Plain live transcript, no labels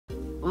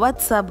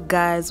What's up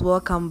guys,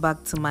 welcome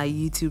back to my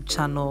YouTube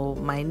channel.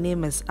 My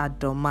name is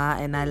Adomah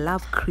and I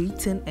love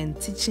creating and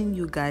teaching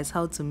you guys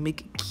how to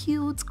make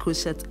cute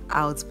crochet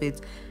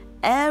outfits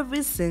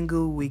every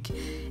single week.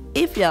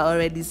 If you are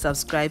already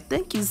subscribed,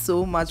 thank you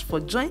so much for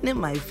joining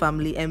my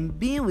family and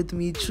being with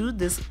me through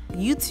this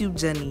YouTube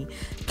journey.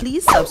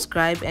 Please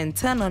subscribe and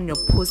turn on your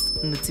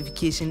post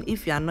notification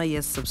if you are not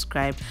yet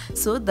subscribed,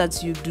 so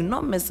that you do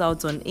not miss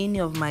out on any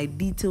of my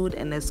detailed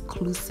and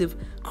exclusive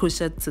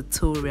crochet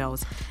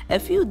tutorials. A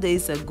few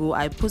days ago,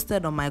 I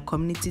posted on my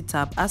community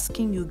tab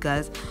asking you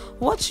guys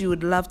what you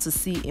would love to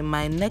see in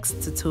my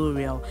next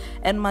tutorial,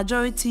 and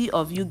majority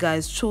of you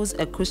guys chose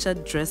a crochet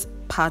dress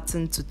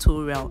pattern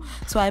tutorial.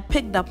 So I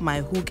picked up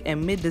my hook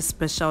and made this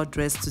special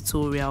dress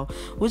tutorial,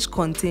 which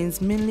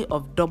contains mainly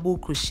of double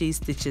crochet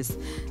stitches.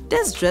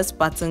 This dress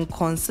pattern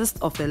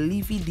consists of a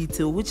leafy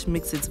detail which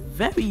makes it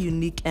very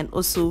unique, and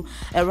also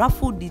a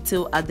ruffle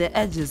detail at the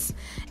edges.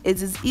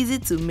 It is easy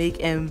to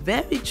make and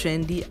very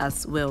trendy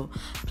as well.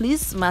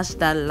 Please smash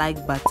that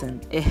like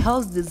button, it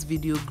helps this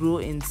video grow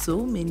in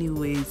so many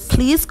ways.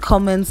 Please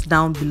comment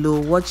down below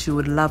what you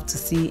would love to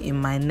see in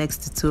my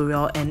next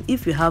tutorial, and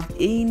if you have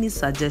any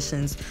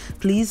suggestions,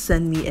 please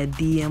send me a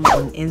DM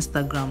on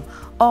Instagram.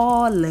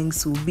 All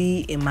links will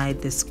be in my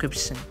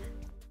description.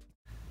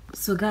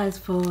 So guys,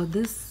 for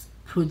this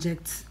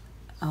project,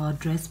 our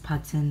dress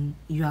pattern,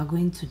 you are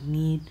going to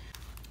need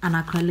an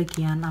acrylic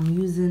yarn. I'm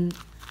using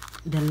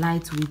the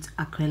lightweight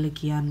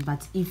acrylic yarn,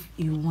 but if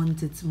you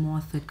want it more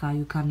thicker,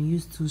 you can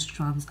use 2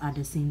 strands at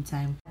the same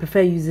time. I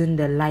prefer using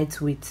the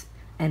lightweight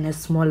and a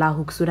smaller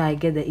hook so that I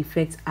get the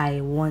effect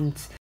I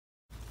want.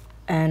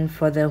 And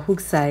for the hook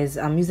size,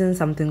 I'm using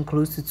something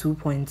close to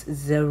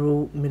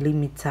 2.0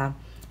 millimeter.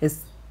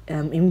 It's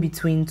in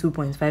between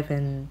 2.5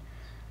 and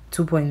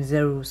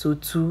 2.0, so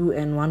 2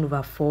 and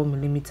 1/4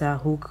 millimeter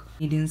hook.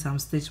 Needing some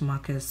stitch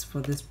markers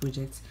for this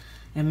project,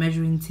 a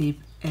measuring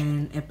tape,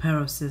 and a pair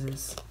of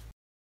scissors.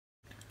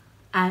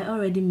 I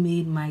already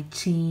made my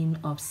chain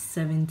of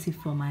 70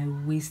 for my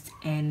waist,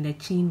 and the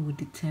chain will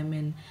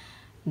determine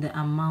the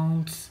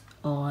amount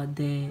or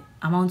the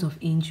amount of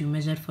inch you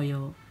measured for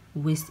your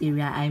waist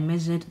area. I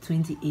measured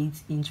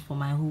 28 inch for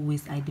my whole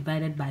waist. I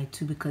divided by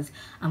 2 because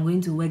I'm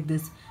going to work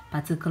this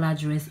particular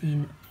dress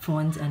in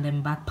front and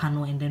then back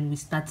panel, and then we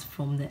start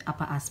from the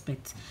upper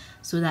aspect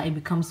so that it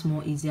becomes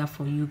more easier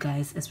for you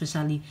guys,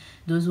 especially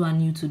those who are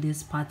new to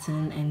this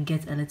pattern and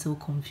get a little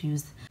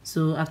confused.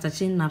 So after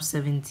chaining up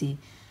 70,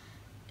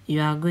 you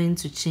are going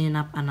to chain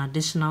up an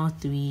additional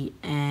 3,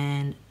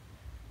 and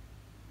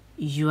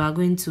you are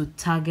going to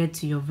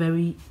target your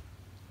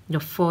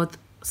 4th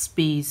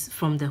space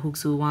from the hook.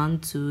 So 1,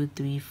 2,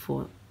 3,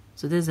 4.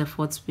 So there's a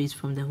 4th space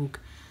from the hook.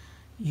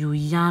 You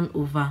yarn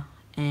over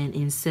and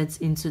insert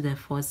into the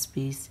 4th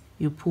space.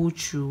 You pull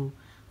through.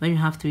 When you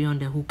have 3 on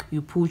the hook,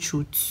 you pull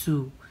through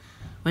 2.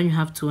 When you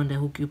have 2 on the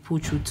hook, you pull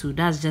through 2.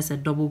 That's just a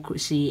double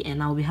crochet,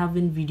 and I'll be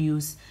having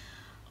videos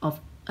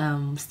of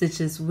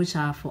stitches which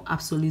are for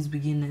absolute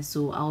beginners,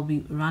 so I'll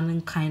be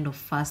running kind of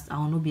fast. I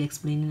will not be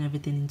explaining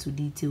everything into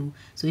detail.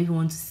 So if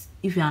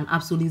you're an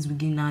absolute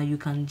beginner, you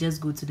can just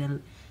go to the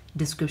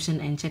description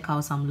and check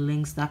out some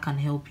links that can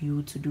help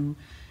you to do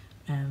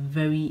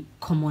very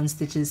common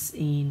stitches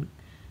in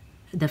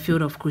the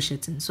field of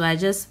crocheting. So I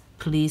just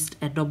placed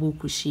a double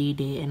crochet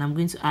there, and I'm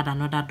going to add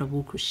another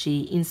double crochet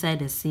inside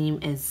the same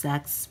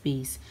exact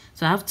space.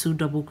 So I have 2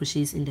 double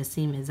crochets in the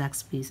same exact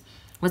space.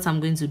 What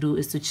I'm going to do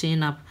is to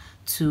chain up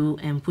 2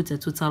 and put a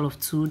total of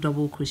 2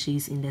 double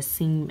crochets in the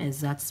same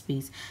exact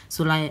space.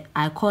 So like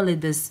I call it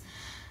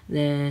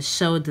the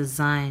shell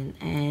design,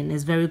 and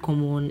it's very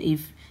common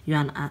if you're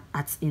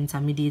at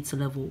intermediate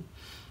level.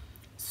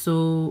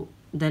 So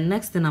the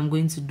next thing I'm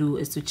going to do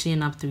is to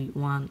chain up 3,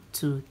 1,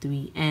 2,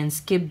 3, and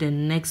skip the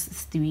next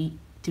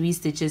 3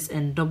 stitches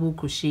and double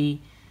crochet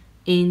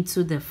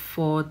into the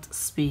 4th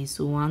space.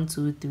 So 1,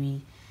 2,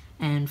 3,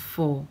 and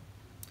 4.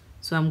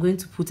 So I'm going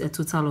to put a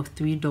total of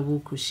 3 double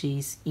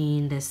crochets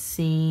in the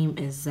same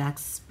exact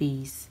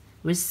space,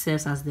 which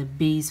serves as the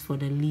base for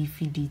the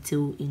leafy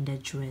detail in the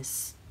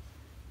dress.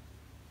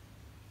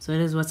 So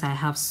that is what I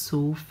have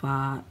so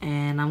far,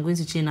 and I'm going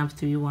to chain up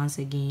 3 once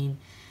again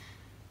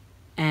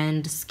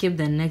and skip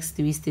the next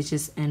 3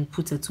 stitches and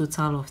put a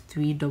total of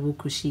 3 double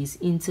crochets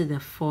into the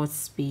 4th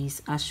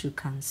space, as you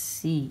can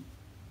see.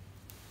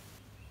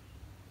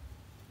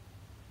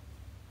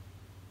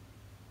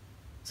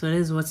 So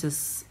this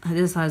is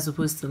how it's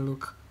supposed to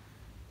look.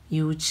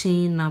 You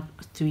chain up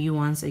 3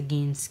 once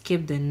again,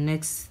 skip the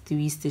next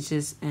 3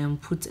 stitches and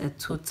put a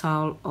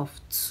total of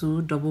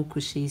 2 double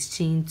crochets,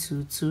 chain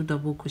 2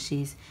 double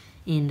crochets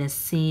in the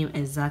same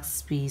exact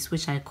space,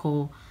 which I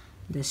call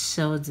the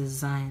shell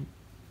design.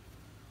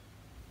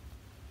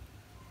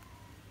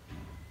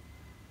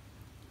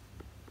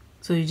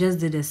 So you just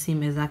did the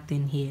same exact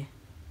thing here.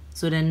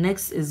 So the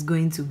next is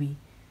going to be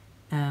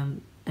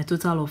a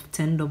total of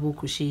 10 double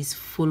crochets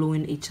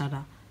following each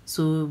other.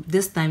 So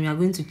this time you are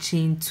going to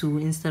chain 2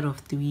 instead of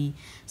 3,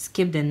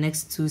 skip the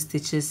next 2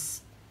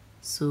 stitches,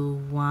 so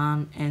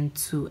 1 and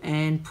 2,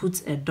 and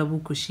put a double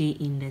crochet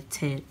in the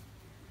 3rd.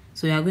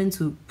 So you are going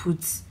to put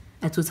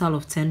a total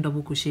of 10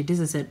 double crochet. This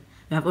is it.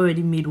 We have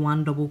already made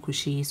 1 double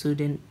crochet, so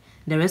then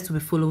the rest will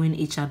be following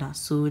each other.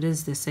 So this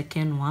is the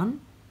second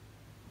one,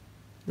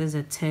 this is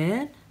the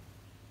third,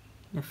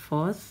 the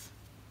fourth,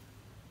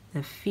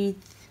 the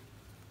fifth,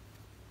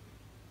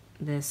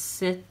 the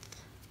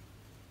sixth,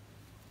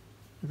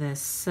 the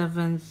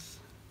seventh,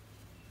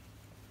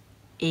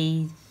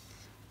 eighth,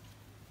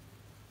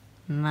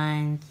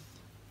 ninth,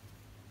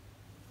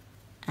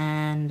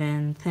 and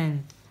then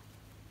 10th.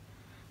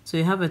 So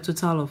you have a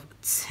total of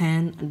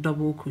 10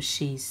 double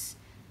crochets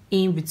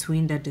in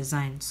between the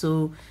design.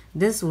 So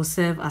this will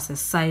serve as a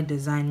side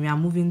design. We are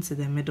moving to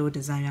the middle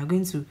design. We are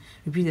going to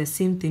repeat the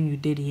same thing you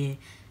did here,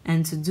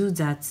 and to do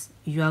that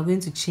you are going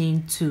to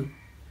chain 2,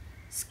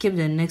 skip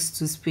the next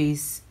 2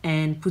 space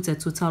and put a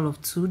total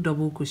of 2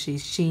 double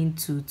crochets, chain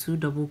 2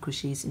 double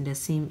crochets in the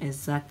same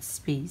exact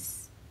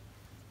space.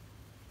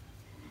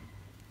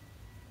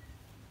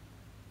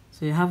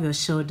 So you have your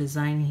shell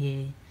design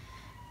here,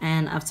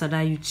 and after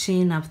that you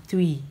chain up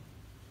 3,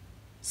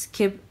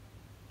 skip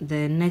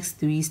the next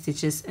 3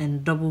 stitches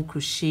and double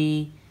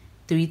crochet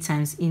 3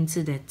 times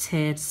into the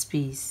 3rd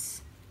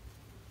space.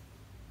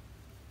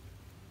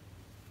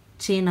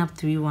 Chain up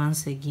 3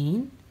 once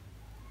again,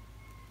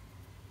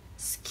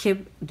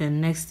 skip the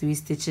next 3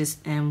 stitches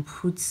and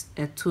put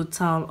a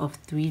total of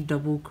 3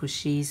 double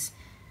crochets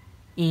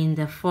in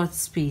the 4th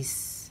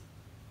space.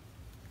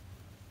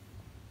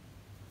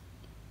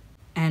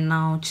 And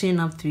now chain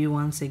up 3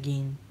 once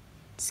again,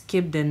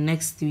 skip the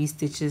next 3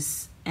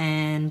 stitches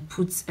and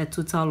put a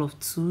total of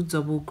 2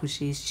 double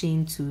crochets,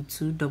 chain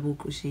 2 double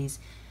crochets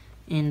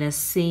in the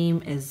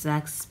same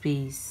exact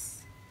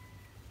space.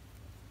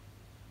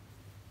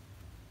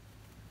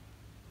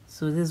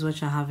 So this is what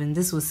you're having.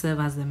 This will serve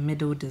as the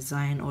middle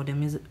design or the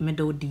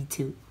middle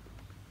detail.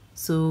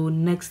 So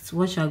next,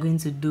 what you're going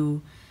to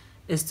do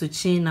is to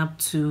chain up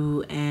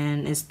 2,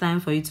 and it's time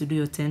for you to do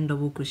your 10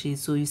 double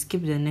crochets. So you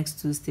skip the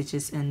next 2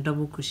 stitches and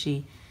double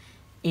crochet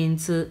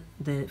into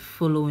the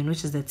following,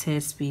 which is the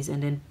 3rd space,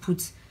 and then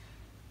put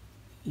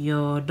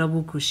your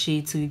double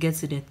crochet till you get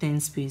to the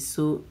 10th space.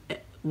 So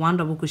 1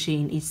 double crochet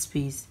in each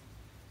space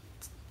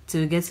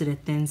till you get to the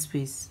 10th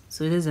space.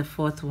 So there's the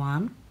 4th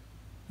one,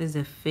 there's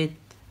the 5th,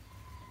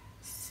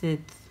 6th,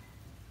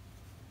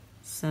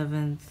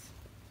 7th,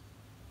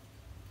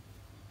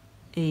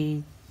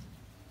 8th,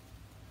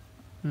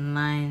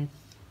 9th,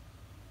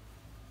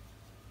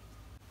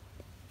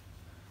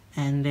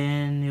 and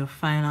then your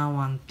final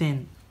one,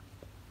 10.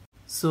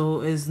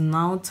 So it's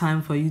now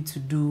time for you to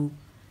do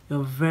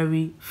your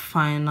very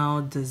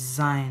final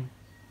design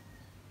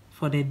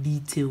for the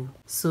detail.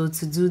 So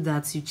to do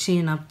that, you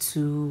chain up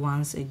 2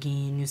 once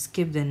again, you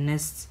skip the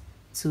next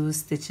 2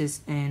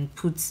 stitches and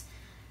put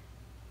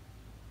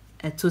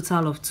a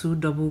total of 2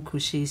 double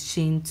crochets,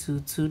 chain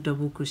 2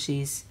 double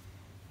crochets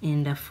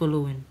in the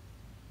following.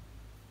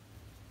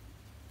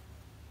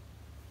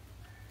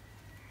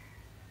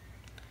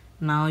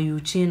 Now you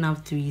chain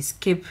up 3,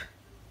 skip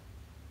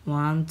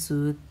 1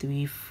 2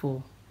 3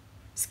 4,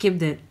 skip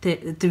the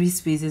 3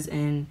 spaces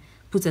and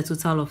put a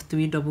total of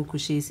 3 double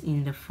crochets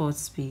in the 4th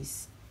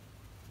space.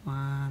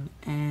 1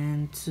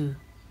 and 2,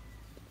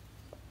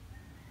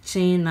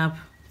 chain up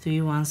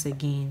 3 once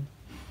again,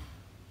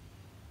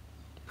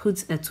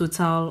 put a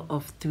total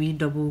of 3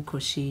 double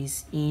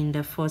crochets in the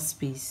 4th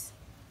space.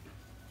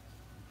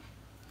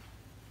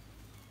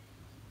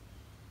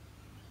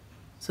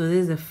 So this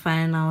is the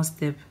final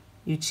step.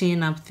 You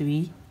chain up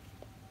 3,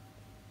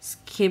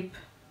 skip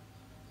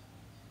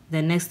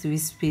the next 3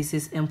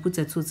 spaces and put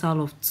a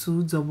total of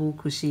 2 double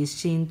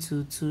crochets, chain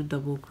 2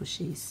 double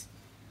crochets.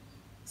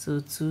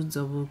 So 2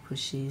 double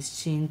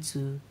crochets, chain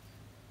 2,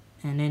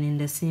 and then in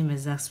the same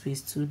exact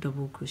space 2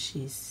 double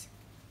crochets.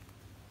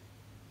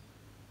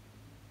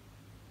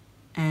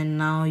 And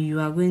now you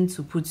are going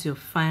to put your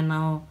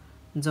final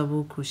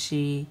double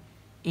crochet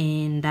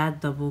in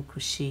that double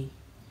crochet.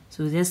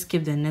 So just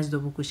skip the next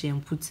double crochet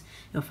and put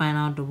your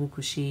final double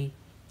crochet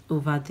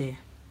over there.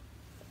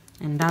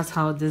 And that's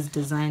how this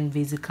design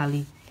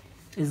basically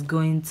is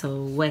going to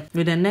work.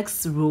 With the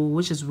next row,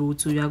 which is row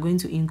 2, you are going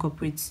to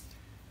incorporate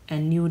a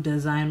new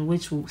design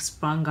which will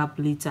sprang up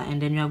later,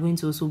 and then you are going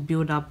to also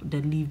build up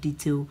the leaf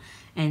detail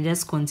and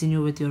just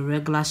continue with your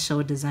regular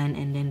shell design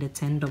and then the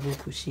 10 double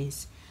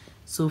crochets.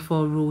 So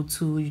for row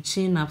 2, you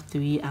chain up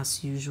 3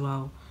 as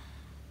usual,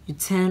 you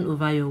turn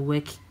over your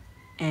work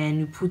and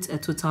you put a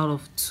total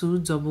of 2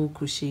 double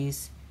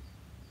crochets,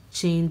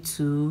 chain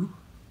 2,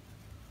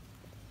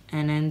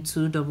 and then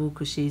 2 double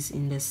crochets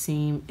in the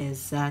same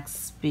exact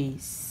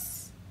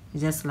space,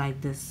 just like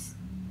this.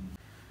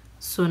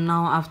 So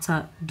now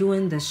after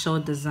doing the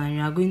short design,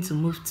 you are going to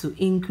move to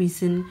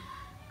increasing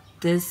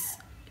this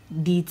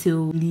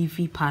detail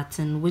leafy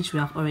pattern which we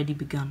have already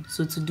begun.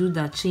 So to do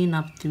that, chain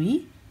up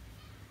 3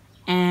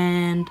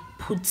 and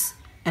put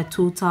a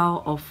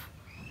total of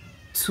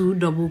 2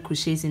 double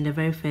crochets in the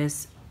very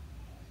first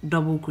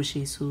double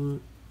crochet. So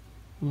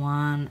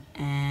 1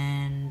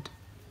 and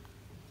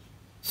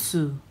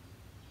 2,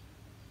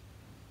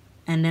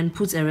 and then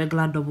put a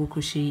regular double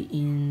crochet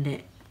in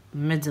the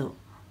middle.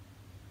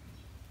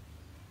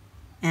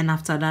 and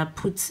after that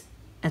put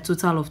a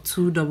total of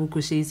 2 double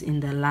crochets in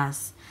the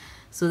last.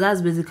 So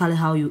that's basically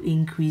how you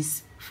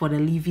increase for the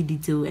leafy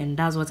detail, and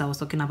that's what I was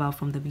talking about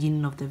from the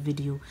beginning of the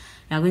video.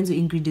 You are going to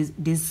increase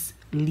this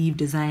leaf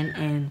design,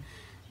 and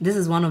this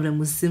is one of the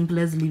most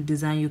simplest leaf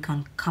design you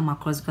can come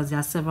across because there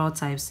are several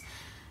types,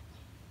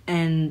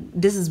 and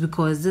this is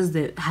because this is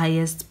the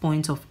highest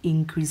point of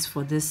increase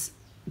for this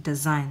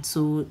design.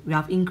 So we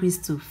have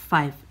increased to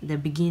 5. The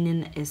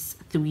beginning is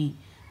 3,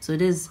 so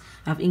this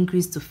we have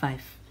increased to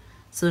 5.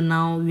 So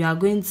now we are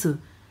going to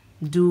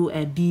do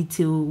a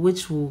detail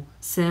which will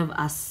serve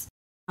as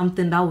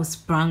something that will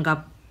sprang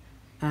up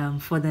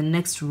for the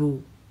next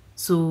row.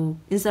 So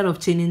instead of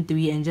chaining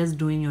 3 and just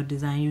doing your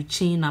design, you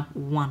chain up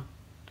 1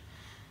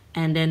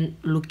 and then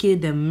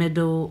locate the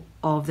middle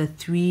of the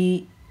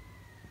 3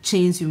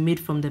 chains you made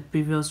from the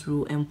previous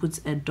row and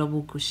put a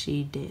double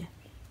crochet there.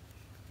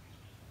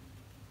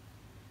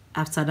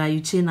 After that, you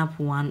chain up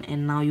 1,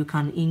 and now you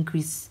can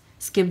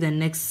skip the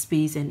next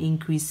space and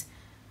increase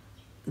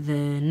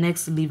the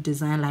next leaf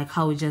design like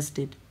how we just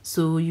did.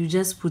 So you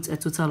just put a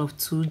total of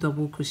 2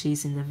 double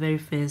crochets in the very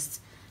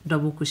first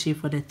double crochet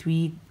for the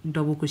 3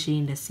 double crochet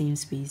in the same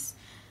space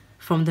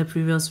from the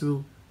previous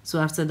row. So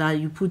after that,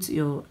 you put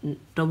your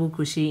double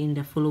crochet in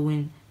the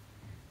following,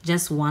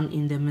 just 1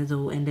 in the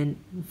middle, and then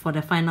for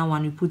the final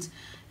one you put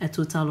a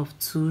total of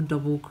 2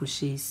 double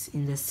crochets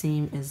in the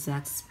same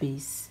exact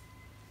space.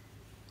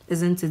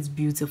 Isn't it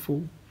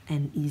beautiful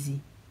and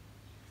easy?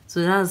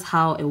 So that's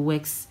how it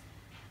works.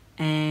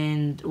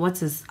 And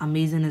what is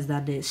amazing is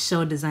that the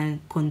shell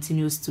design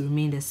continues to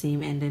remain the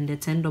same, and then the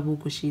 10 double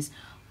crochets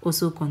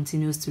also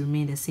continues to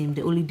remain the same.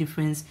 The only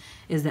difference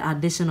is the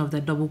addition of the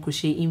double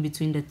crochet in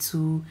between the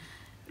 2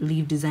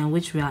 leaf design,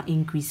 which we are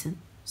increasing.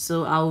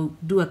 So I'll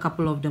do a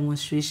couple of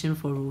demonstrations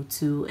for row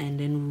 2, and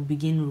then we'll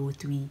begin row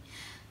 3.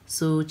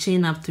 So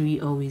chain up 3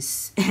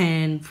 always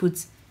and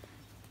put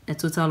a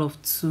total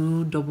of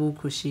 2 double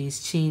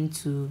crochets, chain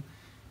 2,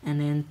 and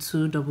then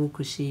 2 double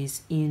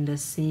crochets in the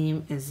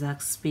same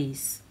exact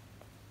space.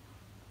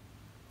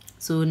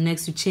 So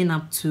next you chain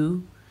up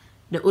 2.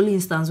 The only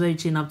instance where you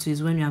chain up 2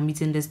 is when you are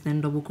meeting this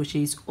 10 double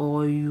crochets,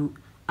 or you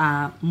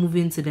are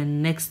moving to the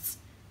next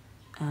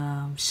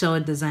shell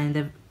design,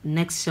 the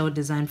next shell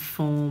design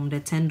from the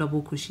 10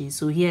 double crochets.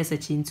 So here is a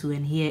chain 2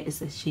 and here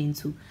is a chain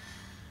 2.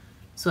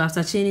 So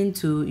after chaining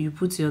 2, you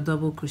put your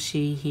double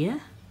crochet here,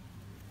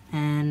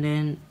 and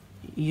then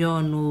you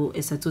all know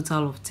it's a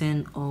total of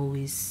 10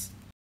 always.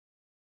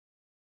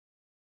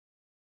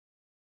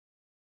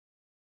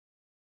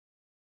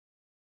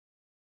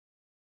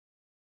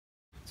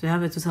 So you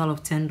have a total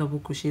of 10 double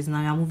crochets.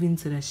 Now you're moving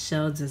to the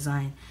shell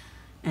design,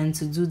 and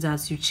to do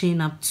that you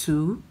chain up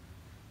 2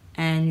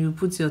 and you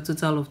put your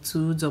total of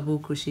 2 double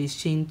crochets,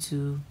 chain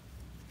 2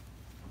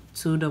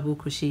 double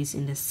crochets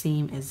in the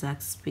same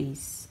exact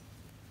space.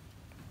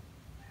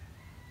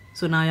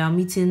 So now you're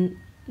meeting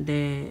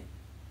the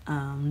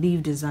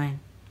leaf design.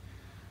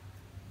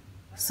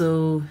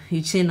 So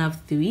you chain up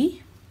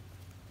 3,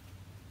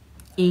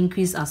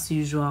 increase as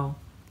usual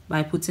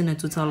by putting a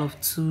total of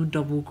 2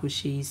 double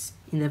crochets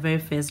in the very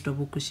first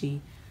double crochet,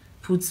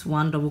 put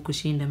 1 double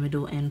crochet in the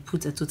middle, and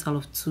put a total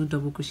of 2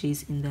 double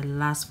crochets in the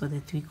last for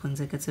the 3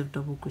 consecutive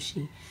double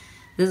crochet.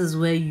 This is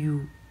where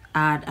you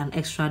add an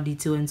extra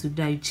detail, and to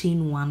that you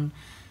chain 1,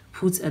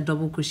 put a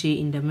double crochet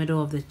in the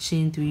middle of the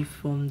chain 3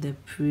 from the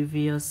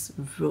previous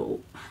row.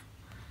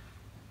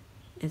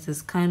 It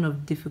is kind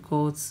of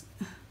difficult,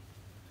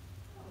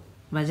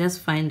 but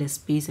just find the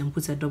space and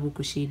put a double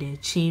crochet there,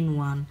 chain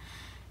 1,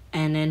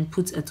 and then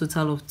put a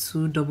total of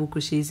 2 double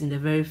crochets in the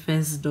very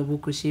first double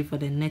crochet for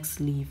the next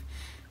leaf,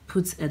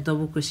 put a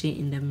double crochet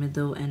in the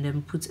middle, and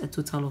then put a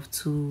total of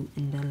 2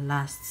 in the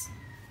last.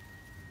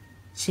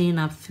 Chain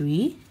up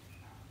 3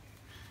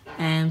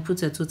 and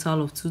put a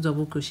total of 2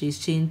 double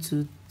crochets, chain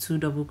 2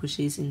 double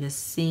crochets in the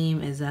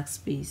same exact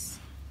space,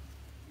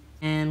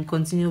 and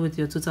continue with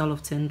your total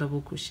of 10 double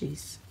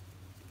crochets.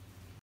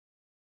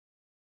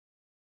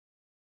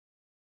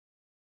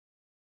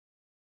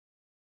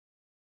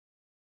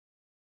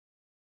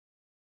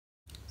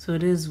 So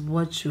this is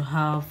what you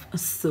have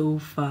so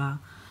far.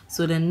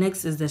 So the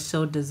next is the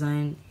shell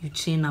design. You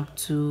chain up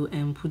 2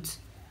 and put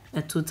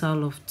a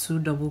total of 2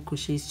 double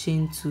crochets,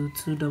 chain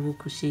 2 double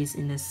crochets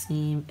in the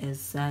same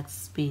exact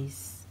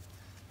space.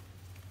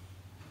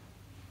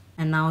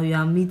 And now you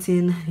are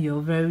meeting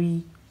your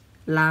very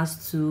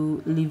last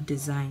 2 leaf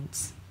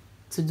designs.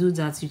 To do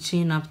that, you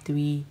chain up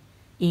 3,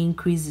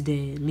 increase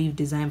the leaf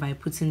design by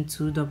putting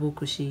 2 double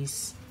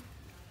crochets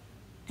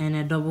and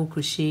a double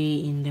crochet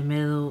in the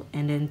middle,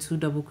 and then 2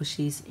 double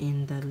crochets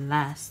in the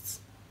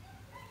last.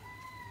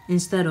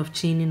 Instead of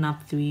chaining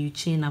up 3, you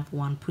chain up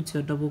 1, put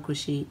your double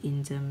crochet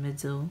in the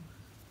middle,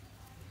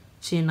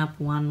 chain up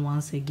 1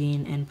 once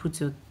again, and put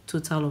your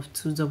total of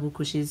 2 double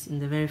crochets in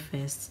the very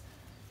first,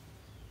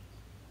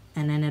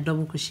 and then a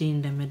double crochet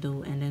in the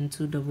middle, and then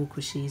 2 double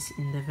crochets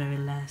in the very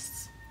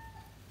last.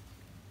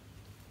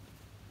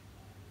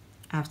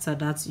 After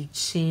that, you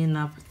chain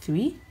up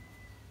 3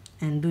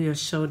 and do your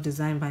shell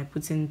design by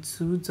putting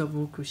 2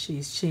 double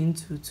crochets, chain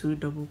 2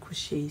 double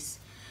crochets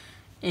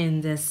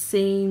in the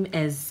same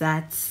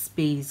exact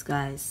space,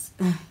 guys.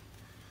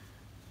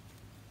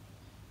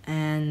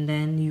 And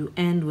then you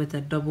end with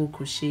a double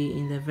crochet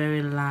in the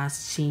very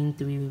last chain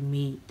 3 we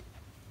made,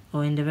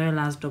 or in the very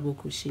last double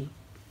crochet.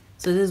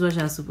 So this is what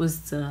you're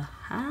supposed to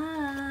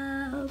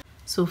have.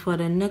 So for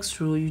the next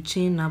row, you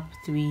chain up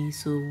 3.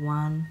 So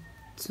 1,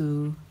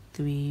 2,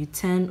 3. You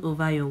turn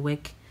over your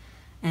work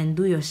and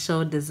do your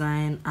shell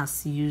design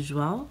as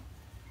usual.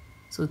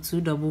 So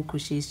 2 double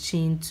crochets,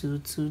 chain 2,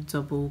 2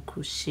 double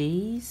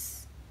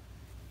crochets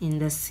in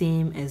the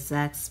same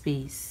exact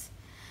space.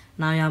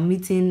 Now you are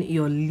meeting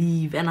your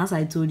leaf, and as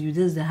I told you,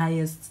 this is the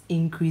highest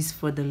increase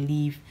for the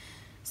leaf.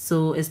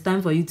 So it's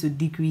time for you to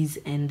decrease,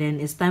 and then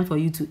it's time for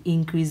you to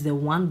increase the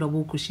 1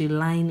 double crochet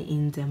line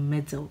in the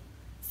middle.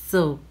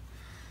 So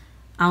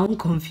I won't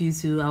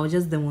confuse you, I'll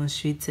just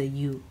demonstrate to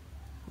you.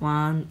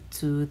 1,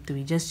 2,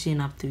 3, just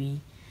chain up 3,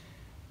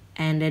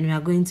 and then we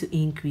are going to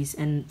increase.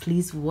 And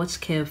please watch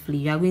carefully,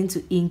 you are going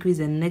to increase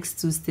the next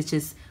 2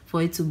 stitches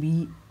for it to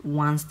be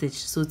 1 stitch.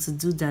 So to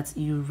do that,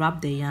 you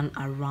wrap the yarn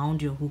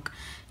around your hook,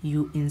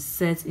 you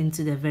insert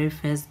into the very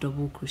first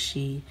double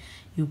crochet,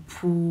 you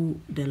pull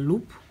the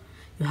loop,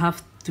 you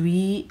have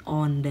 3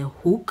 on the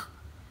hook,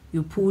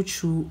 you pull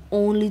through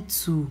only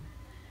 2,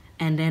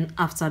 and then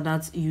after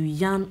that you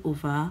yarn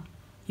over,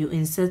 you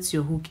insert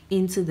your hook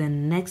into the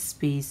next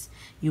space,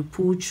 you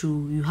pull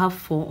through, you have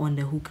 4 on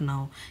the hook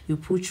now, you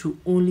pull through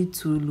only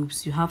 2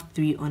 loops, you have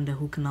 3 on the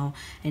hook now,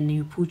 and then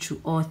you pull through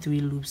all 3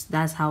 loops.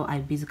 That's how I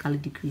basically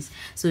decrease.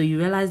 So you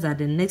realize that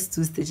the next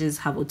 2 stitches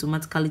have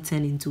automatically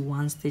turned into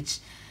 1 stitch,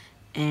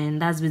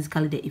 and that's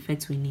basically the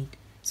effect we need.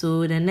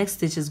 So the next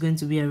stitch is going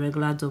to be a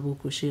regular double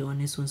crochet on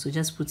this one, so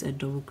just put a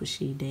double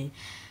crochet there,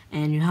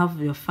 and you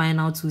have your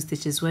final 2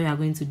 stitches where you are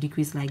going to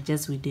decrease like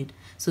just we did.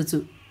 So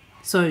to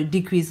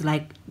decrease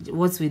like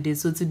what we did.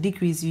 So to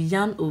decrease, you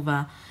yarn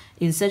over,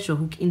 insert your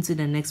hook into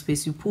the next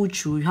space, you pull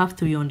through, you have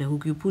 3 on the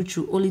hook, you pull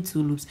through only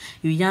 2 loops,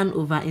 you yarn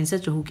over,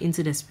 insert your hook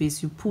into the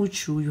space, you pull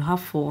through, you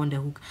have 4 on the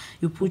hook,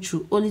 you pull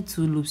through only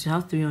 2 loops, you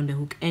have 3 on the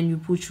hook, and you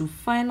pull through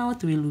final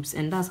 3 loops.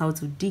 And that's how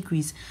to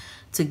decrease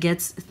to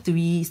get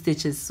 3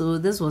 stitches. So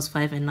this was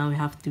 5, and now we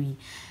have 3.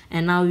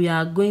 And now we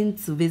are going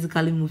to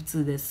basically move to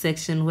the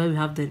section where we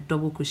have the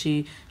double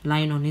crochet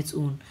line on its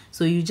own.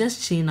 So you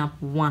just chain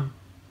up 1,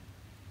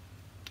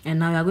 and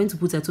now we are going to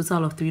put a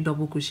total of 3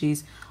 double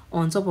crochets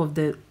on top of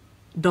the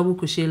double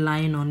crochet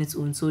line on its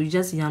own. So you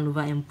just yarn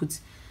over and put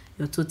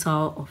your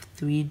total of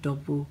 3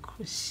 double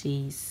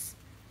crochets.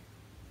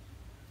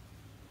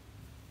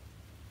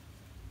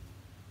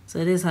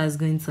 So this is how it's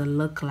going to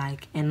look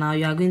like. And now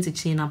you are going to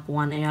chain up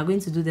 1, and you are going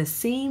to do the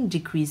same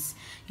decrease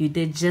you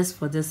did just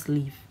for this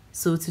leaf.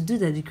 So to do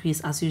the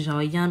decrease, as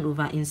usual, yarn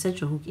over, insert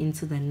your hook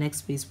into the next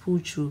space, pull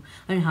through.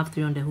 When you have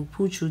 3 on the hook,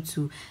 pull through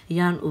 2,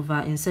 yarn over,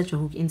 insert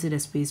your hook into the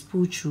space,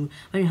 pull through.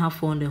 When you have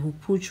 4 on the hook,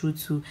 pull through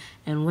 2,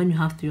 and when you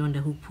have 3 on the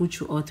hook, pull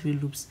through all 3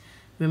 loops.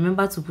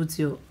 Remember to put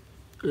your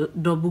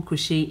double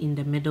crochet in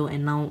the middle,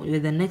 and now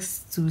with the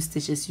next 2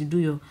 stitches, you do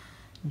your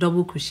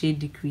double crochet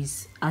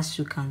decrease, as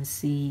you can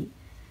see,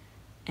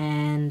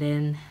 and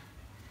then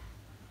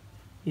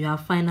you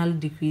have finally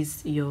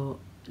decreased your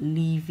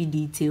leafy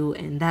detail,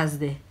 and that's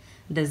the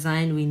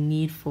design we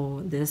need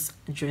for this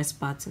dress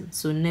pattern.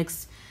 So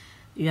next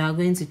you are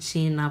going to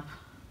chain up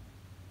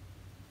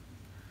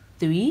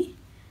 3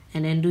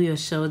 and then do your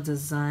shell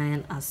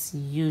design as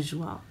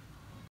usual,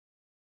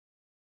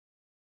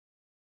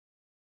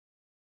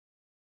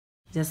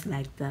 just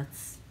like that.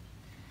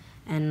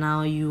 And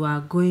now you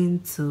are going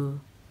to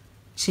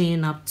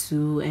chain up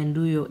 2 and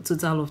do your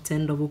total of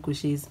 10 double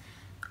crochets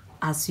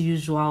as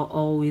usual,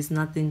 always,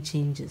 nothing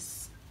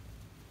changes.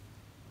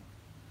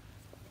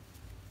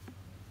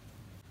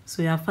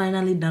 So you are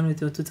finally done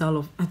with your total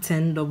of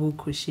 10 double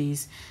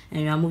crochets,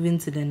 and you are moving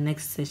to the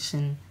next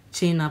section.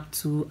 Chain up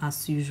 2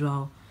 as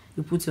usual,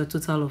 you put your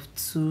total of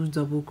 2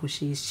 double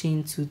crochets,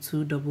 chain 2,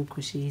 2 double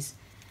crochets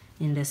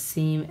in the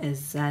same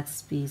exact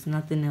space,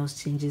 nothing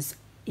else changes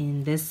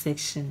in this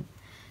section.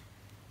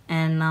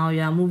 And now you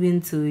are moving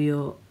to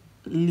your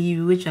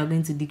leaf, which you are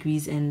going to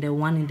decrease, and the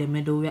one in the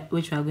middle,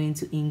 which you are going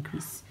to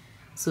increase.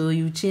 So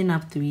you chain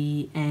up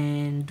 3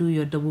 and do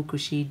your double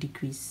crochet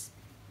decrease,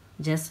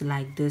 just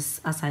like this,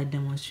 as I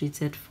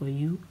demonstrated for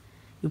you.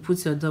 You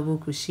put your double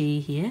crochet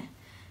here,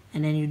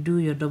 and then you do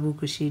your double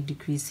crochet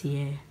decrease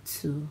here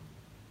too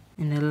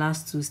in the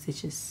last 2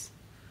 stitches,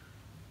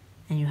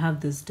 and you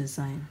have this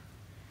design.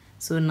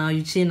 So now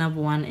you chain up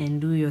 1 and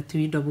do your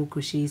 3 double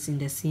crochets in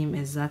the same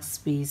exact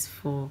space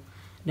for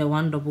the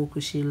 1 double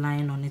crochet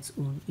line on its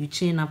own. You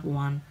chain up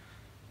 1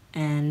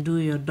 and do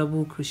your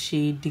double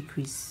crochet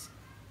decrease.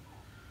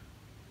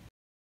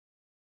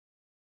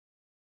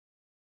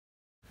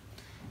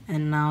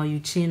 And now you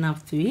chain up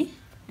 3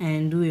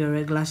 and do your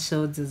regular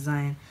shell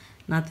design,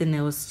 nothing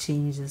else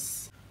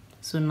changes.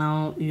 So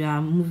now you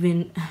are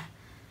moving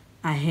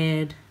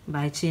ahead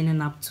by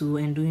chaining up 2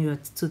 and doing your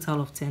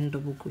total of 10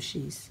 double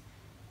crochets.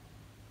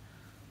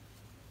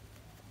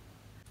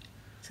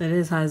 So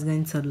this is how it's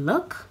going to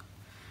look.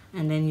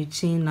 And then you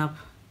chain up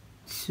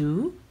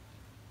 2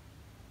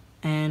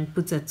 and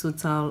put a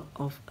total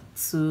of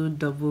 2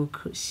 double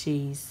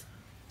crochets.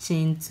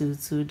 Chain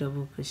 2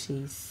 double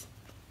crochets,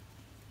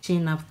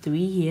 chain up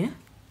 3 here,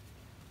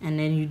 and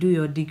then you do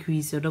your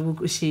decrease, your double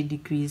crochet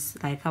decrease,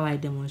 like how I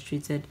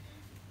demonstrated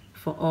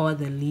for all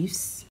the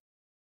leaves.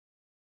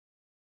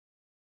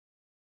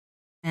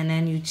 And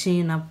then you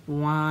chain up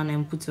 1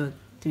 and put your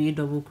 3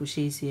 double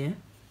crochets here.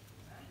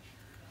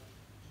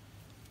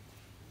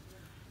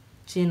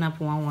 Chain up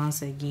 1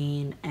 once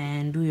again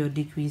and do your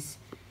decrease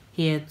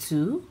here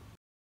too.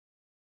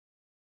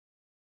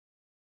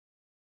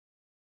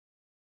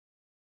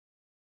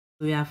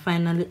 We are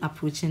finally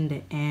approaching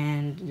the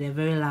end, the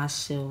very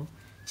last shell.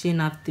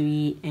 Chain up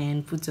 3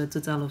 and put a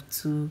total of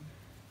 2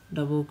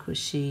 double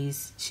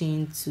crochets,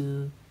 chain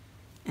 2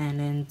 and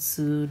then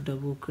 2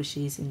 double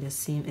crochets in the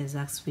same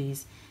exact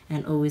space,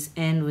 and always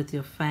end with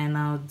your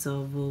final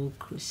double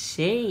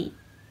crochet.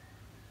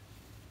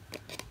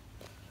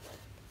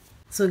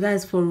 So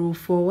guys, for row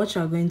 4, what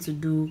you are going to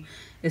do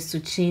is to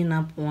chain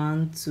up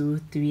 1 2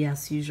 3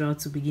 as usual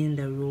to begin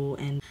the row,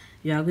 and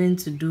you are going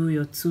to do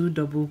your 2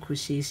 double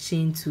crochets,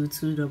 chain 2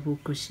 double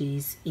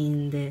crochets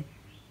in the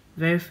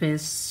very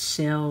first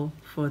shell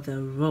for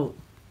the row.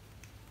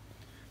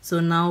 So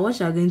now what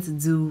you are going to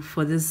do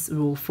for this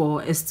row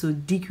 4 is to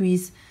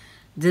decrease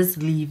this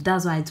leaf.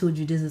 That's why I told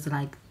you this is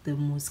like the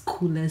most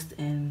coolest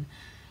and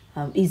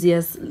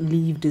easiest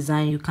leaf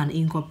design you can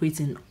incorporate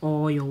in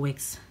all your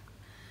works.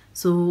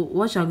 So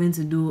what you are going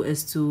to do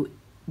is to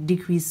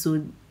decrease.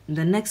 So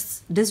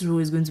this row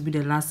is going to be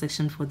the last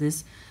section for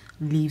this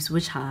leaves,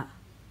 which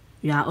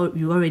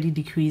you already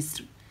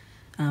decreased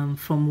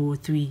from row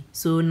 3.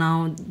 So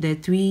now the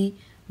 3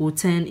 will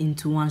turn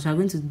into 1. So you are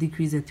going to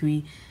decrease the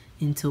 3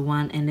 into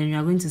 1, and then you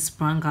are going to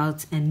sprout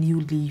out a new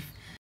leaf,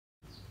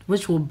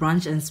 which will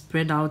branch and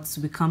spread out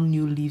to become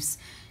new leaves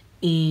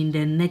in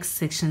the next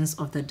sections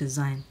of the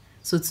design.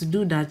 So to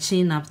do that,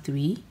 chain up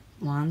 3,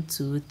 1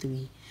 2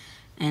 3,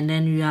 and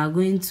then you are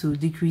going to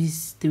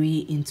decrease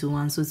 3 into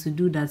 1. So to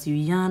do that, you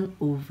yarn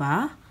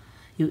over,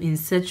 you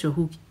insert your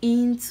hook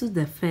into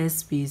the first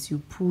space, you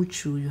pull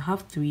through, you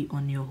have 3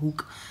 on your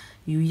hook,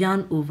 you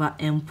yarn over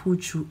and pull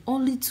through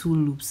only 2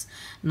 loops.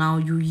 Now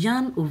you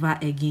yarn over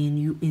again,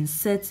 you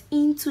insert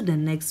into the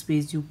next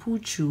space, you pull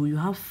through, you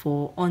have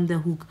 4 on the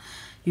hook,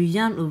 you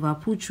yarn over,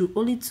 pull through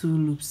only 2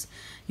 loops,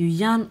 you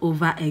yarn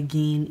over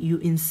again, you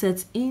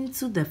insert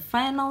into the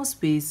final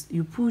space,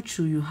 you pull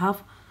through, you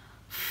have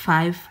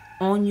 5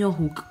 on your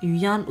hook, you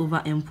yarn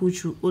over and pull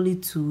through only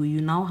 2,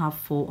 you now have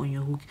 4 on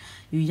your hook,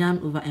 you yarn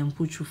over and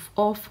pull through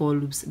all 4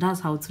 loops.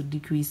 That's how to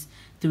decrease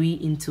 3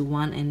 into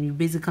 1, and you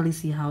basically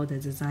see how the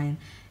design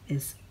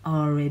is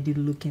already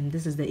looking.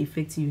 This is the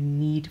effect you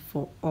need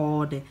for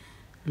all the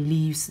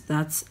leaves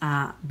that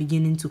are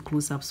beginning to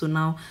close up. So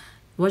now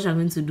what you're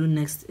going to do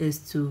next is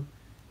to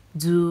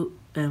do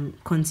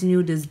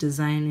continue this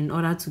design in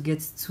order to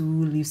get 2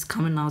 leaves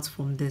coming out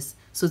from this.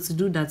 So to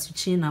do that, you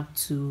chain up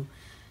 2,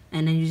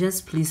 and then you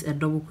just place a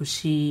double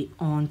crochet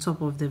on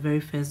top of the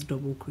very first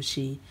double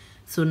crochet.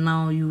 So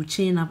now you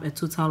chain up a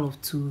total of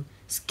 2,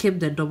 skip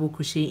the double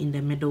crochet in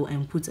the middle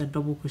and put a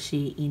double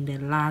crochet in the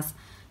last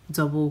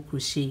double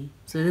crochet.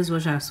 So this is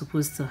what you are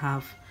supposed to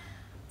have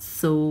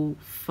so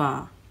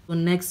far. So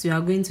next you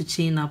are going to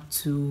chain up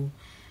 2,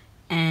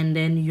 and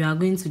then you are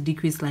going to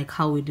decrease like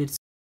how we did.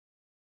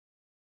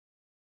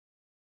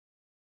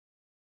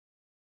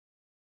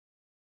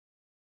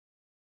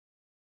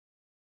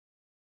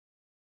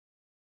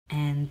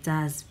 And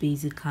that's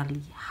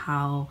basically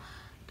how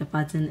the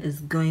pattern is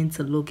going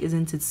to look.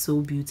 Isn't it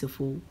so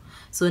beautiful?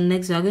 So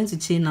next you are going to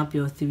chain up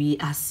your 3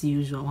 as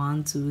usual,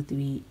 1 2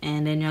 3,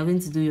 and then you are going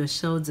to do your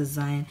shell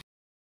design,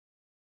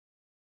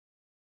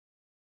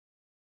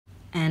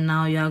 and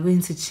now you are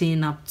going to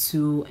chain up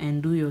 2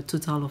 and do your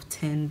total of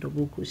 10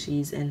 double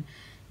crochets, and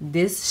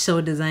this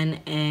shell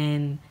design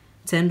and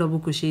 10 double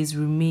crochets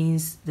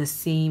remains the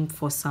same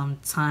for some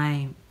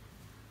time.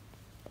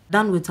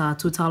 Done with our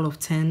total of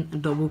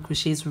 10 double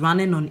crochets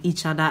running on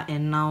each other,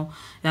 and now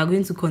you are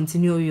going to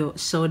continue your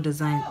shell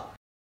design.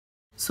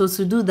 So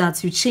to do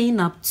that, you chain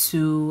up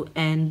 2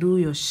 and do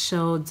your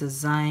shell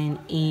design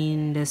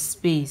in the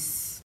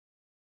space.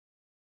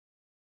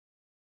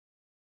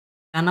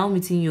 You are now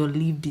meeting your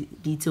leaf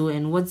detail,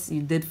 and what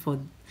you did for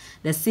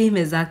the same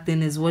exact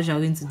thing is what you are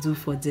going to do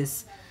for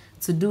this.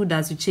 To do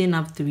that, you chain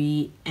up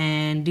 3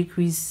 and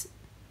decrease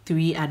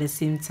 3 at the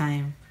same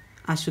time,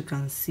 as you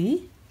can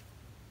see.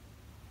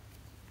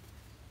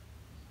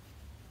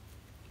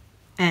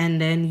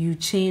 And then you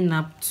chain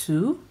up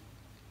 2,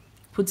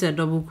 put a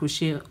double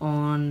crochet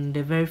on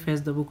the very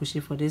first double crochet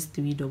for these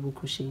 3 double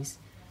crochets.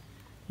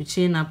 You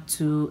chain up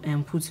 2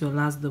 and put your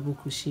last double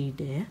crochet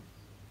there,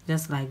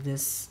 just like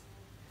this.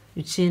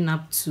 You chain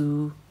up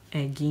 2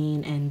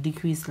 again and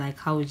decrease like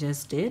how we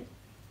just did.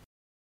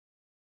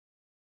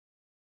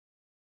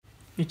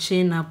 You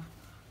chain up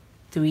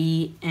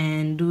 3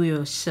 and do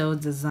your shell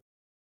design.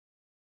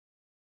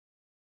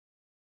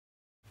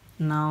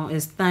 Now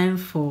it's time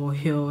for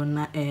your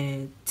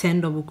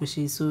 10 double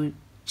crochets. So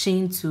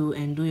chain 2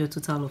 and do your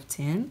total of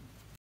 10.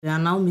 We are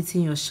now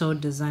meeting your shell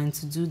design.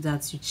 To do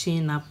that, you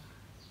chain up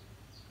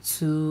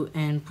 2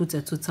 and put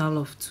a total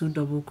of 2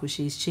 double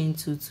crochets, chain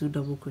 2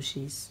 double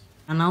crochets.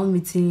 And now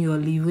meeting your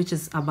leaf which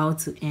is about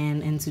to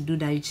end, and to do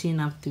that you chain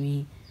up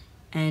 3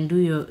 and do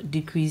your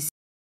decrease.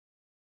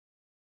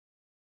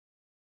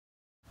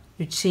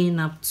 You chain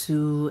up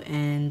 2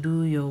 and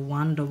do your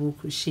 1 double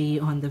crochet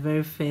on the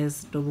very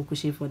first double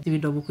crochet for 3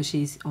 double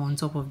crochets on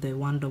top of the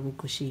 1 double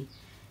crochet.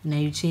 Now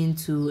you chain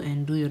 2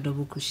 and do your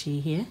double crochet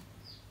here.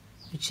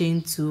 You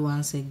chain 2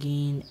 once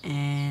again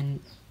and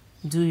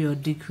do your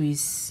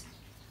decrease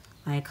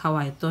like how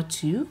I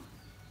taught you.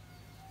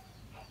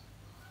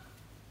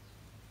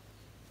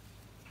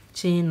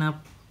 Chain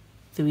up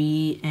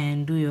 3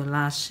 and do your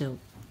last shell.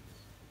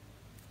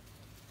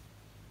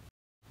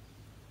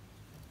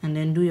 And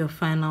then do your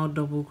final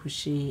double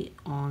crochet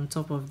on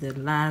top of the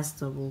last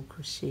double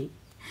crochet.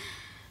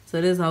 So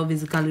this is how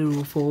basically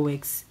row 4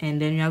 works.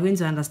 And then you are going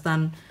to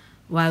understand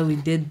why we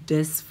did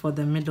this for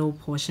the middle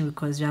portion,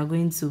 because you are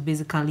going to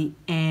basically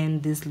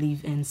end this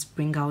leaf and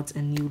spring out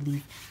a new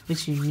leaf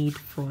which you need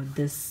for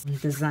this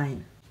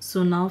design.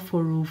 So now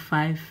for row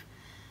 5,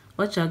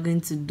 what you are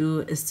going to do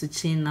is to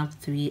chain up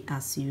 3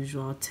 as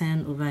usual,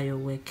 turn over your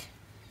work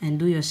and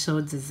do your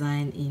shell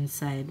design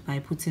inside by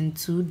putting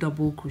 2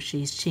 double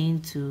crochets,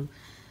 chain 2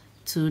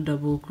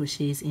 double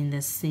crochets in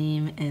the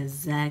same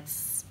exact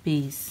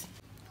space.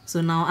 So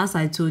now, as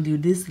I told you,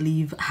 this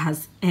leaf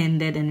has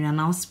ended and we are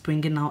now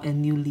springing out a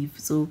new leaf.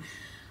 So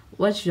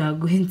what you are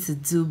going to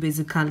do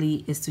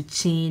basically is to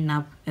chain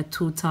up a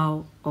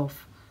total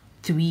of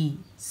 3.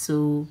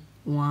 So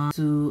 1,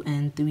 2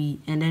 and 3,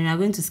 and then you are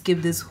going to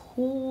skip this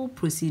whole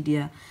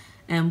procedure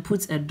and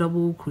put a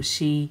double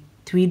crochet,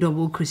 3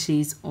 double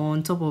crochets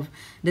on top of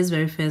this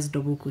very first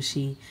double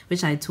crochet,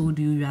 which I told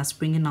you you are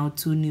springing out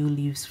 2 new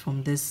leaves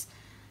from this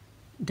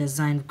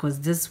design,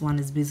 because this one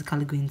is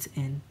basically going to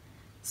end.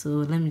 So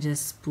let me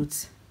just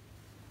put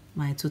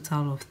my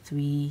total of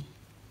 3.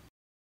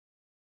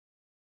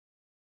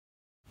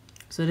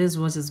 So this is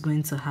what is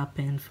going to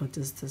happen for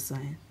this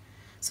design.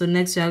 So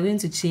next you are going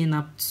to chain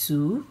up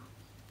 2,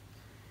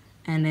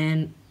 and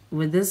then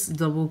with this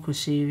double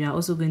crochet we are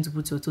also going to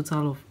put your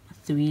total of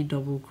 3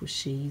 double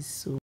crochets.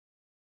 So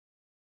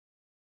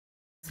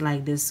it's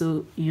like this.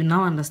 So you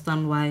now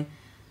understand why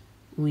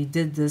we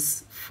did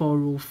this for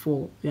row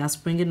 4. We are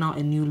springing out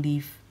a new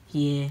leaf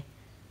here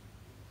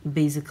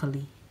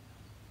basically.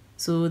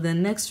 So the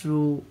next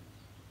row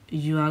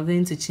you are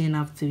going to chain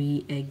up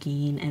 3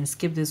 again and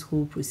skip this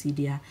whole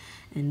procedure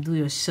and do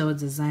your shell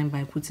design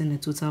by putting a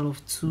total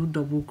of 2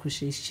 double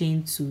crochets,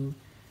 chain 2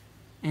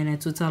 and a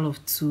total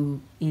of 2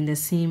 in the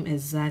same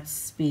exact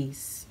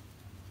space.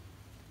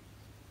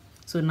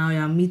 So now you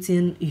are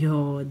meeting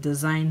your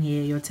design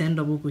here, your 10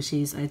 double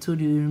crochets. I told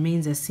you it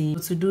remains the same.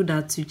 So to do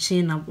that, you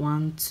chain up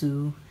 1,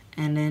 2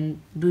 and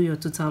then do your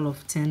total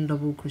of 10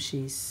 double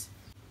crochets.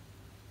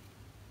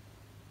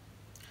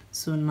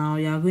 So now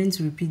you are going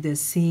to repeat the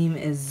same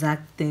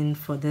exact thing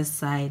for this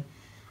side.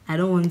 I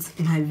don't want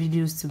my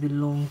videos to be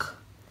long,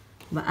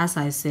 but as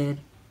I said,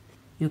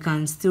 you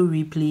can still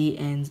replay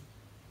and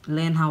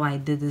learn how I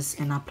did this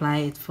and apply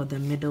it for the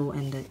middle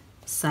and the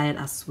side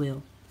as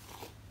well.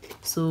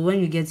 So when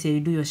you get here,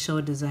 you do your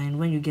shell design.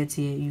 When you get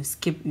here, you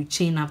skip, you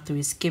chain up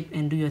 3, skip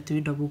and do your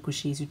 3 double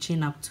crochets. You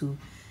chain up 2,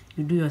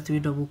 you do your 3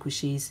 double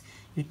crochets,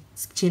 you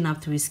chain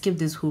up 3, skip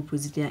this whole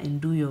procedure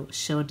and do your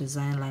shell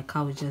design like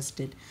how we just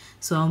did.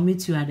 So I'll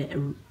meet you at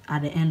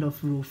the end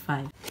of row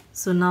 5.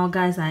 So now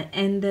guys, I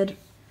ended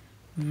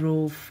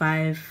row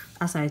 5.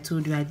 As I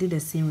told you, I did the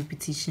same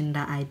repetition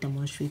that I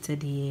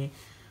demonstrated here,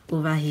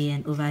 over here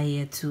and over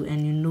here too.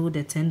 And you know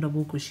the 10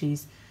 double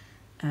crochets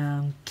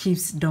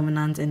keeps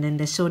dominant, and then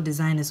the shell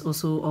design is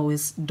also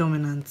always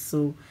dominant.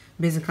 So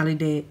basically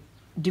the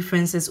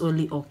differences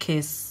only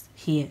occurs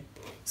here.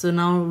 So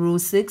now row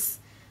 6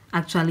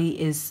 actually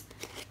is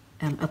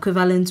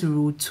equivalent to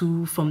row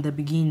 2 from the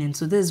beginning.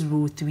 So this is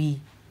row 3.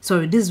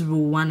 Sorry, this is row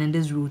 1 and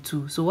this is row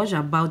 2. So what you're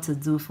about to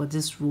do for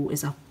this row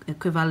is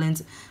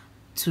equivalent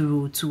to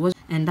row 2.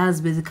 And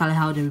that's basically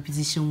how the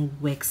repetition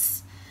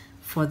works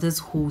for this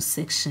whole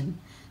section.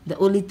 The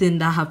only thing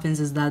that happens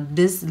is that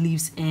this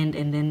leaves end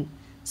and then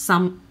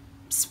some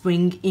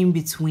spring in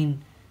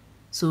between.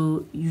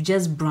 So you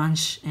just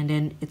branch and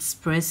then it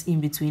spreads in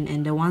between,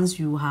 and the ones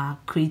you are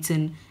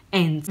creating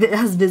end.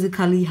 That's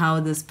basically how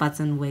this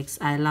pattern works.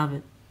 I love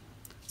it.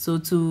 So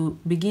to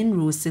begin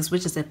row 6,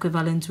 which is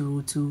equivalent to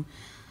row 2,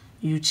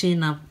 you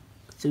chain up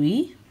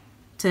 3,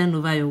 turn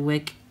over your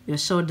work. Your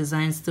shell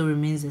design still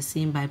remains the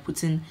same by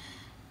putting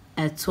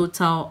a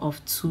total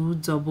of 2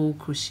 double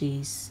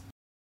crochets,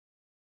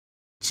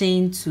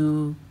 chain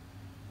 2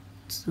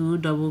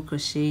 double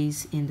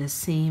crochets in the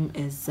same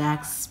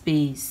exact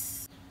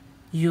space.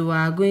 You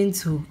are going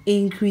to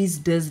increase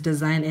this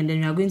design and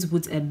then you are going to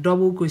put a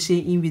double crochet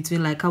in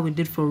between like how we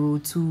did for row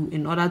 2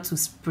 in order to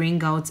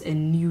spring out a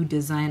new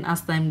design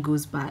as time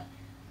goes by.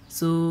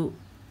 So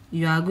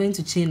you are going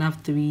to chain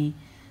up 3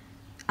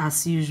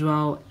 as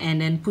usual and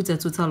then put a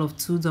total of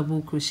 2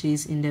 double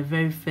crochets in the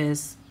very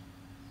first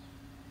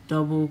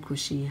double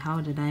crochet.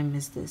 How did I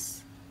miss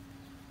this?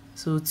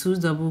 So 2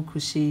 double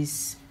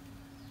crochets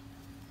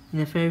in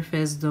the very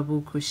first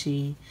double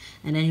crochet,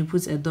 and then you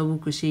put a double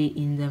crochet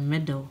in the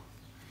middle,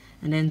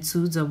 and then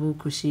 2 double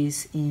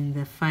crochets in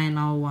the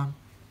final one.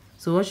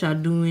 So what you are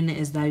doing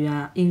is that you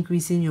are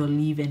increasing your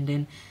leaf, and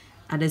then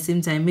at the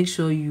same time make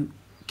sure you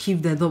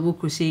keep the double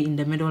crochet in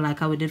the middle like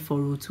how we did for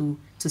row 2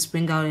 to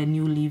spring out a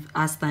new leaf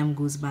as time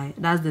goes by.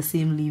 That's the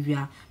same leaf you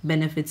are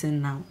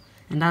benefiting now,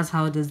 and that's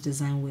how this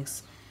design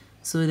works.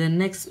 So the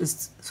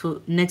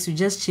next you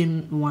just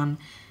chain 1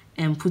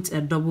 and put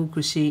a double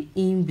crochet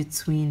in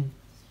between,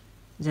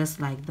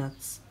 just like that,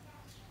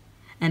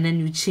 and then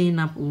you chain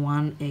up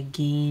 1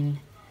 again,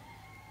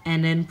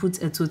 and then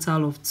put a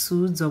total of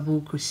 2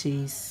 double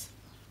crochets,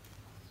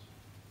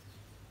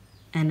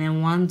 and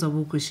then 1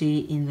 double crochet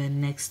in the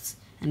next,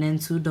 and then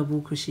 2 double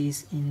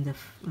crochets in the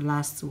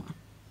last one.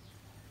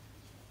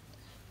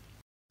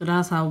 So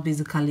that's how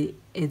basically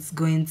it's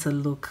going to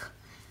look.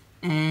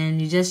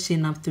 And you just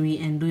chain up 3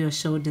 and do your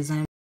shell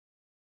design.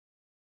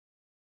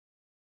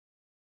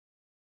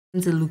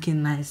 It's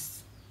looking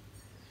nice.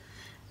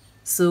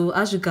 So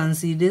as you can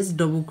see, this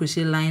double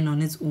crochet line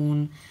on its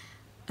own,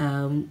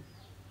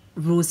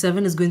 row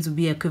 7 is going to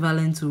be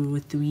equivalent to row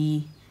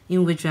 3,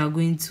 in which we are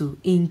going to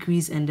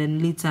increase, and then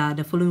later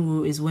the following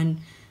row is when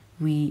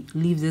we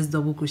leave this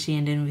double crochet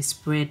and then we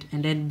spread,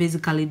 and then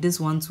basically this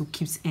one too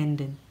keeps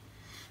ending.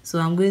 So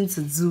I'm going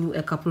to do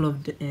a couple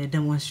of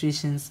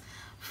demonstrations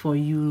for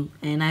you,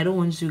 and I don't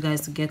want you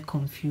guys to get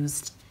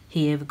confused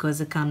here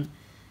because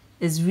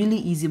it's really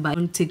easy, but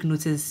don't take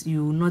notice,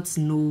 you will not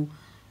know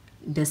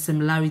the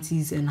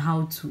similarities and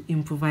how to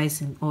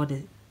improvise in all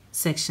the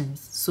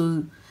sections.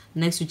 So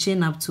next you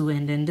chain up 2,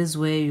 and then this is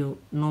where your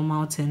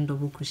normal 10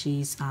 double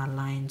crochets are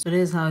lined. So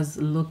this is how it's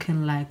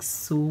looking like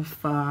so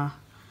far.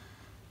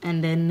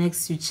 And then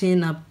next you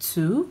chain up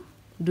 2,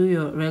 do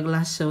your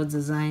regular shell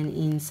design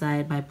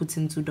inside by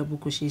putting 2 double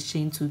crochets,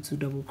 chain 2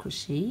 double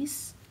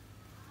crochets,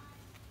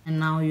 and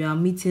now you are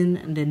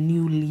meeting the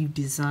new leaf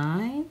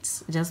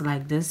designs just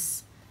like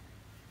this.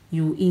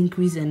 You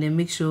increase and then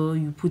make sure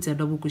you put a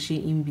double crochet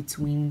in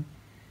between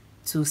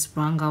to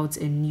sprang out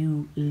a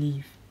new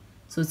leaf.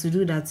 So to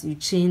do that, you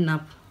chain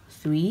up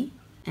 3,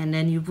 and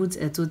then you put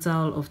a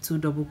total of 2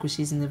 double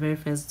crochets in the very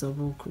first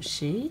double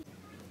crochet.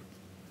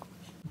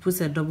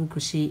 Put a double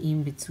crochet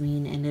in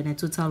between, and then a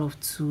total of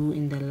 2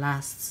 in the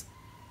last.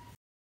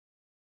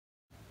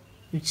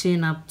 You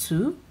chain up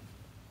 2.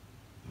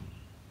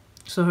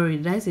 Sorry,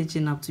 did I say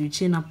chain up 2? You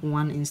chain up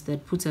 1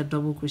 instead. Put a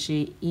double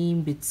crochet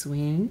in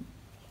between.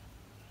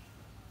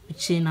 You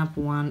chain up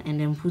 1 and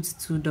then put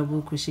 2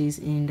 double crochets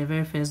in the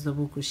very first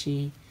double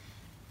crochet,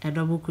 a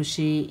double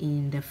crochet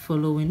in the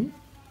following,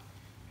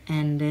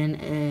 and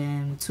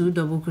then 2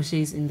 double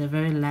crochets in the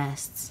very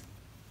last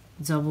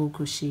double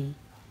crochet.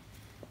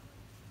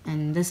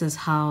 And this is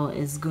how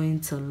it's going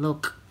to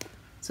look.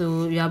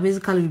 So we are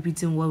basically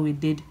repeating what we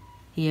did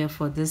here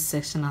for this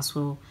section as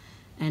well,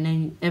 and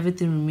then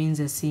everything remains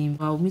the same.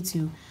 I'll meet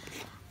you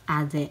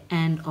at the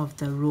end of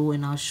the row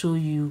and I'll show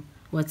you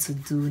what to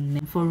do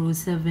next. For row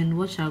 7,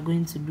 what you are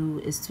going to do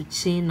is to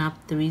chain up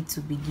 3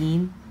 to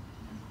begin,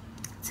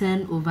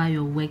 turn over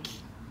your work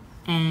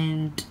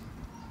and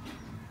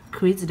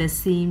create the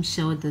same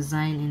shell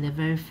design in the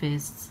very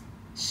first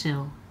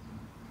shell.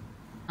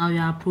 Now you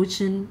are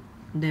approaching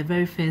the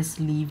very first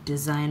leaf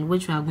design,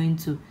 which we are going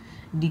to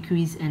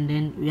decrease, and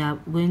then we are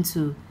going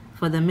to,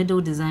 for the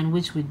middle design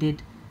which we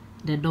did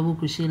the double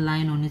crochet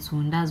line on its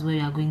own, that's where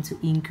you are going to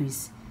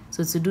increase.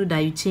 So to do that,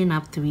 you chain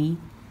up 3,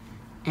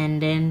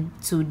 and then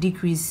to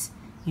decrease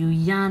you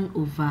yarn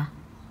over,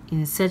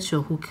 insert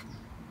your hook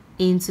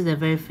into the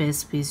very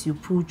first space, you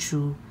pull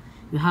through,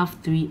 you have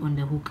 3 on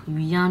the hook, you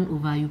yarn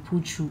over, you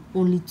pull through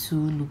only 2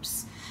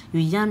 loops, you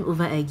yarn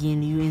over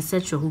again, you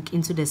insert your hook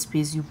into the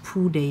space, you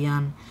pull the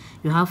yarn,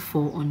 you have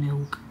 4 on the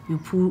hook,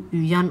 you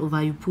yarn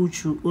over, you pull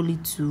through only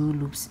 2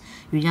 loops,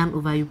 you yarn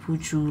over, you pull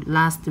through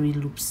last 3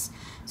 loops.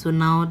 So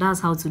now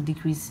that's how to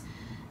decrease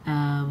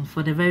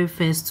for the very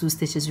first 2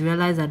 stitches. You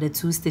realize that the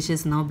 2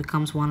 stitches now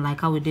becomes 1,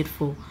 like how we did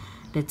for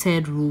the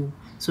 3rd row.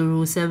 So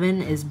row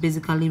 7 is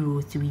basically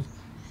row 3.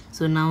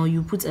 So now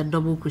you put a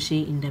double crochet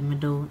in the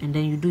middle, and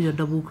then you do your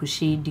double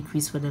crochet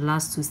decrease for the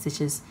last 2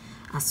 stitches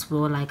as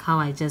well, like how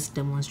I just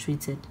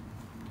demonstrated.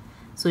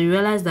 So you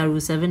realize that row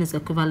 7 is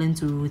equivalent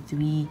to row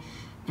 3,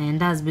 and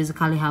that's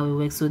basically how it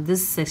works. So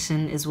this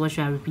section is what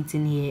you are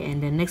repeating here,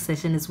 and the next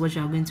section is what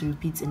you are going to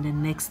repeat in the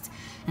next,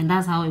 and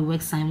that's how it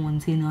works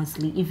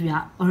simultaneously. If you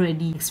are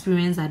already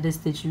experienced at this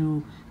stitch,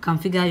 you can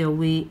figure your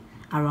way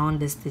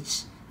around the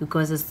stitch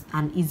because it's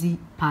an easy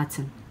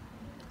pattern.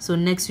 So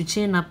next you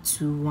chain up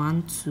to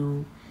 1,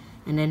 2,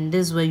 and then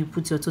this is where you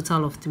put your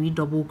total of 3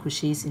 double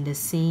crochets in the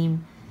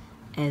same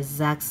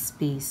exact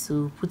space.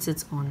 So put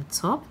it on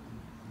top,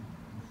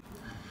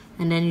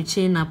 and then you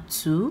chain up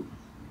 2.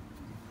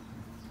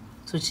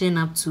 So chain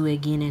up 2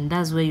 again, and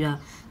that's where you are.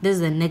 This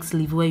is the next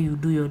leaf where you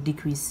do your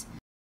decrease.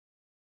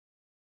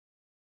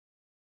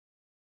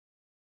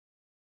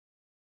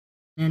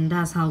 And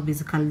that's how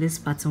basically this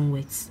pattern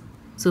works.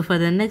 So for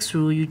the next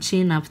row, you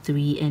chain up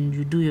 3 and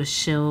you do your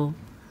shell.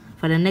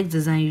 For the next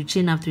design, you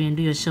chain up 3 and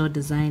do your shell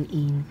design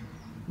in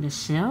the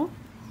shell.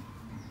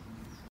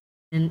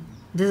 And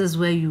this is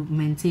where you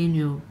maintain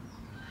your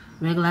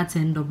regular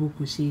 10 double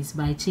crochets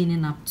by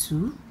chaining up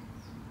 2.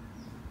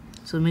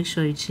 So make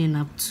sure you chain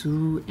up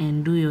 2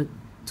 and do your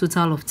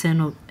total of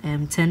 10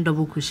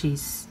 double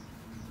crochets.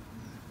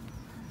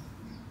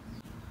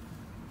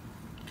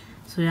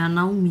 So you are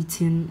now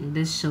meeting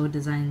this shell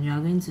design. You are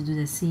going to do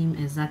the same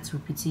exact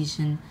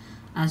repetition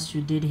as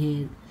you did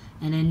here,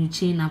 and then you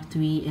chain up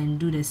 3 and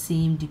do the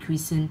same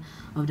decreasing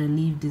of the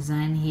leaf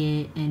design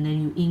here, and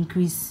then you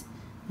increase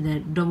the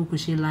double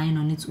crochet line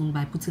on its own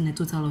by putting a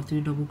total of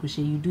 3 double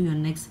crochet. You do your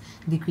next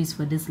decrease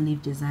for this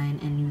leaf design,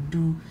 and you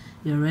do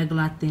your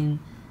regular thing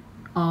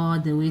all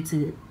the way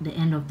to the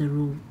end of the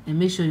row, and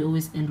make sure you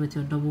always end with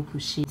your double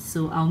crochet.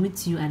 So I'll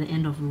meet you at the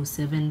end of row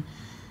 7.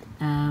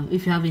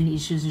 If you have any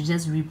issues, you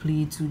just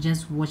replay to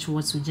just watch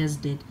what you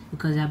just did,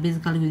 because you're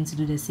basically going to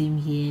do the same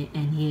here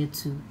and here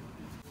too.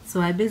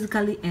 So I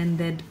basically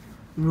ended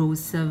row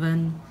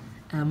 7.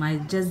 I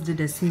just did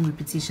the same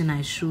repetition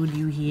I showed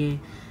you here.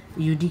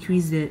 You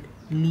decrease the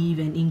leaf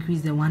and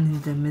increase the one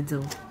in the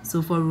middle.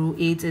 So for row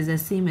 8 is the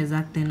same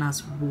exact thing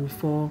as row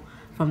 4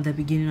 from the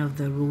beginning of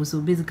the row. So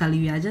basically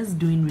we are just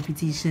doing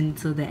repetition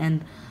till the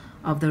end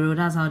of the row.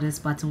 That's how this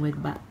pattern works,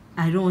 but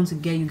I don't want to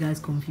get you guys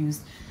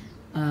confused.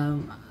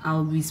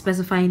 I'll be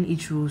specifying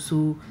each row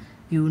so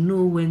you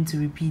know when to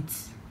repeat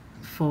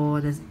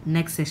for the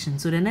next session.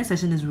 So the next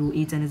session is row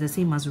 8 and it's the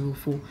same as row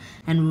 4,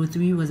 and row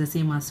 3 was the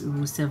same as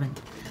row 7.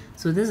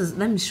 So this is,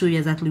 let me show you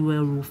exactly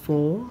where row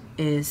 4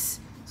 is.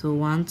 So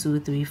 1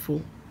 2 3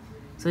 4.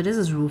 So this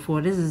is row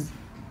 4. This is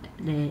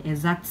the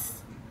exact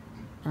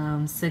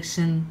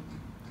section,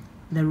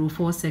 the row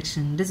 4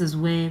 section. This is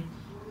where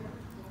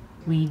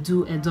we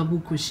do a double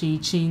crochet,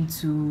 chain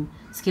 2,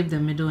 skip the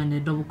middle and the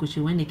double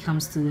crochet. When it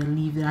comes to the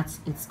leaf, that's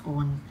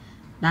on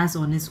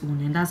its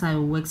own, and that's how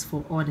it works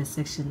for all the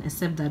section,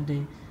 except that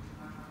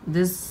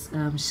this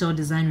shell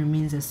design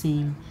remains the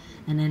same,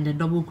 and then the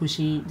double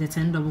crochet, the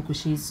 10 double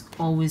crochets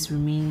always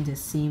remain the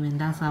same, and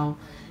that's how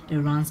it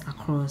runs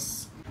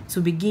across.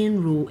 To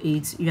begin row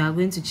 8, you are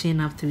going to chain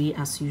up 3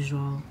 as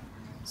usual.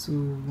 So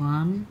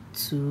 1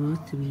 2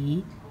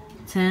 3,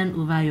 turn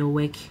over your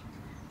work,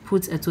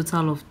 put a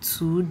total of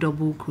 2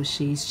 double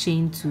crochets,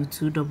 chain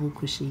 2 double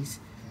crochets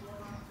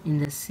in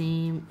the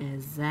same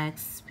exact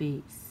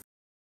space.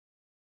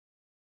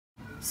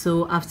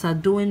 So after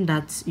doing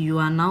that, you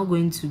are now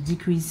going to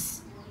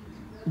decrease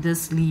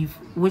this leaf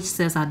which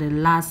says at the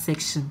last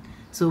section.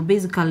 So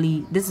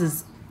basically this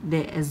is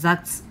the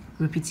exact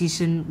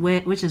repetition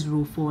which is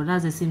row 4.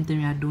 That's the same thing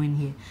we are doing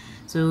here.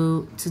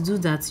 So to do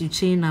that, you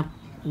chain up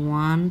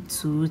 1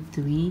 2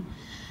 3,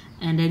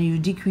 and then you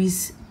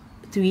decrease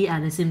 3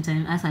 at the same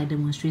time as I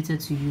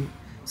demonstrated to you.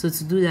 So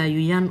to do that, you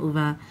yarn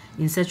over,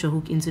 insert your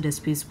hook into the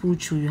space, pull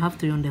through. You have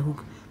 3 on the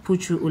hook, pull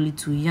through only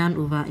 2, yarn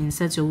over,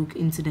 insert your hook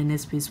into the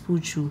next space, pull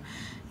through.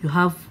 You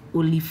have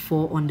only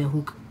 4 on the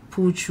hook,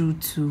 pull through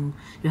 2.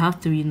 You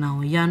have 3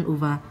 now, yarn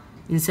over,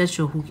 insert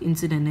your hook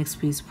into the next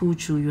space, pull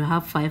through. You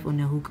have 5 on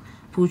the hook,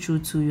 pull through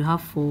 2. You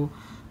have 4,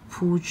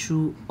 pull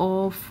through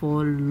all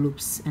 4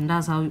 loops, and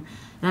that's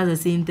the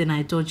same thing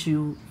I taught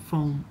you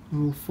from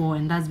row 4,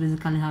 and that's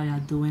basically how you are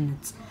doing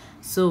it.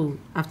 So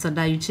after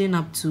that, you chain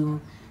up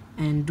 2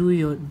 and do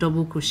your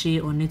double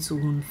crochet on its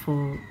own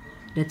for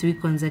the 3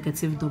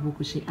 consecutive double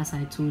crochet as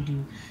I told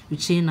you. You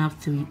chain up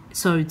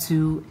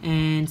 2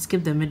 and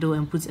skip the middle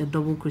and put a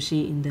double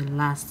crochet in the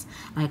last,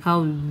 like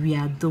how we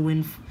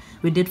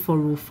did for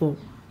row 4.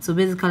 So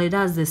basically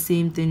that's the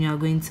same thing you are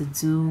going to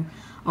do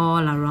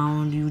all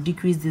around. You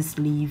decrease this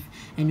leaf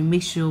and you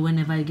make sure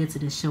whenever you get to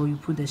the shell, you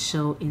put the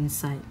shell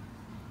inside.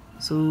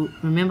 So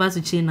remember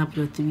to chain up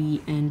your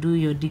 3 and do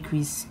your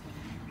decrease,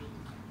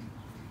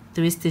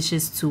 3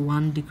 stitches to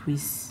 1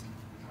 decrease,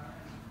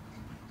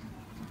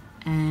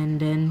 and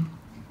then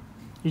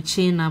you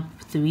chain up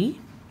 3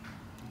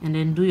 and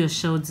then do your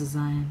shell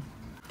design,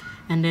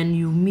 and then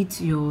you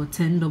meet your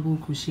 10 double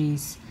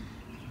crochets,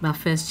 but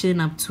first chain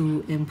up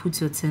 2 and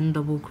put your 10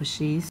 double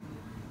crochets.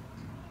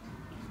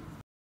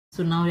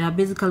 So now we are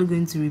basically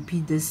going to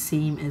repeat the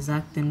same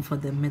exact thing for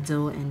the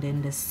middle and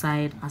then the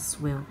side as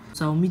well.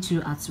 So I'll meet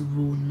you at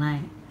row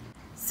 9.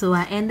 So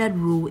I ended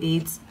row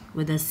 8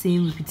 with the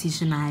same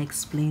repetition I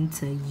explained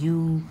to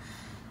you,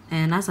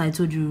 and as I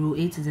told you, row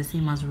 8 is the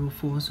same as row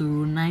 4, so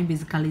row 9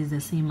 basically is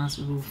the same as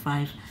row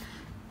 5.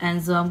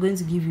 And so I'm going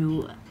to give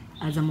you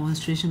a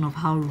demonstration of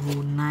how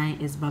row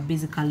 9 is, but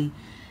basically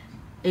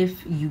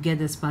if you get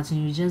this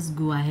pattern, you just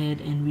go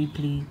ahead and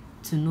replay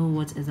to know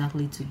what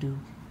exactly to do.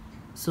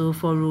 So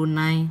for row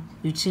 9,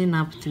 you chain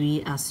up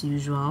 3 as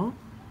usual,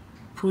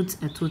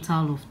 put a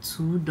total of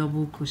 2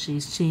 double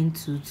crochets, chain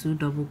 2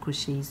 double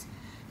crochets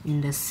in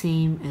the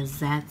same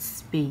exact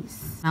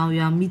space. Now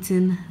we are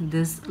meeting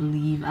this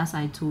leaf as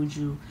I told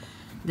you.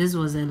 This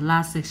was the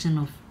last section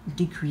of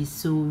decrease,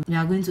 so we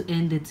are going to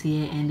end it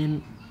here and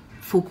then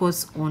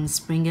focus on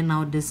springing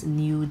out this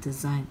new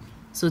design.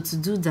 So to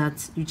do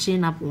that, you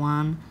chain up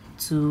 1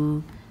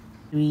 2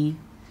 3,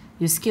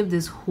 you skip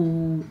this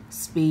whole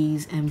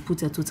space and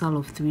put a total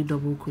of 3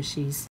 double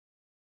crochets,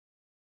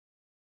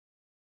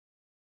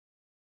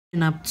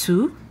 chain up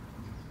 2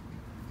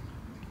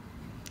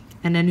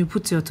 and then you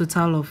put your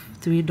total of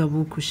 3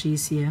 double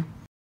crochets here.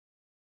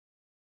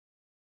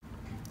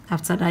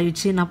 After that, you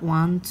chain up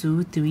 1,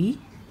 2, 3,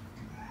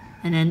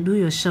 and then do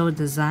your shell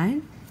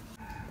design.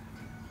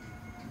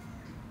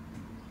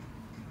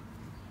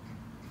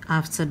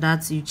 After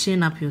that, you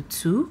chain up your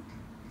 2,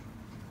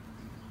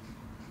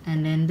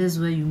 and then this is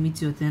where you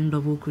meet your 10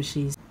 double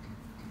crochets.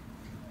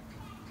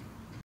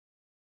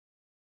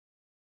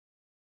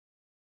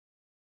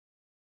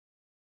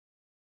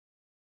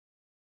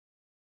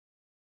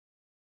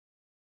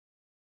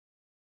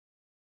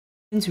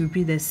 To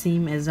repeat the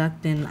same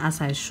exact thing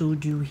as I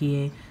showed you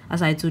here.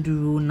 As I told you,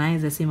 row 9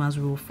 is the same as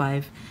row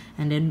 5,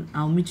 and then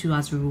I'll meet you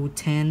at row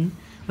 10,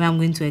 where I'm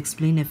going to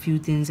explain a few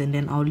things, and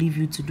then I'll leave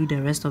you to do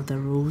the rest of the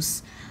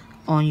rows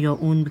on your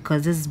own,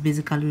 because this is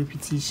basically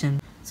repetition.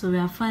 So we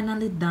are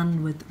finally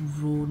done with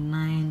row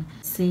 9,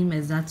 same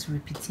exact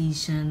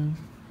repetition,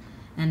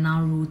 and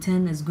now row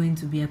 10 is going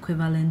to be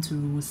equivalent to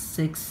row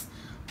 6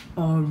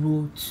 or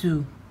row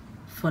 2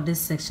 for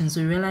this section. So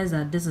you realize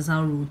that this is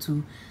how row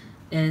 2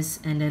 is,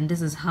 and then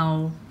this is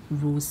how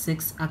row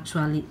 6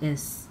 actually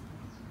is.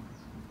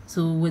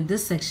 So with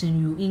this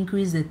section, you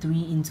increase the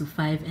 3 into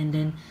 5, and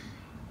then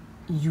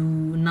you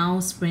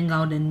now spring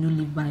out a new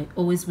leaf by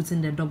always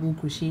putting the double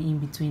crochet in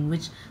between,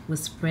 which will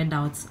spread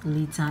out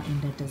later in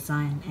the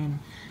design. And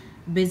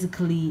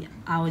basically,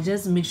 I will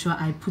just make sure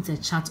I put a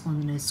chart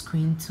on the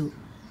screen to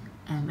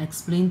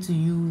explain to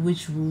you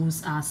which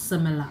rows are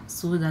similar,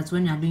 so that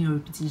when you are doing your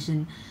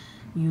repetition,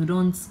 you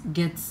don't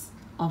get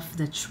off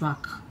the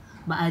track.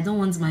 But I don't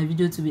want my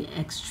video to be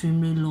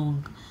extremely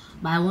long,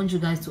 but I want you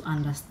guys to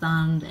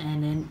understand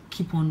and then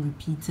keep on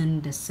repeating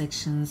the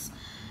sections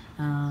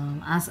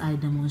as I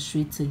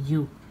demonstrate to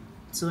you.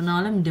 So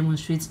now let me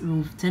demonstrate.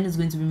 Row 10 is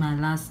going to be my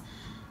last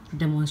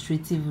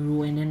demonstrative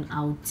row, and then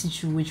I'll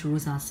teach you which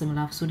rows are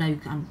similar so that you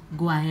can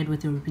go ahead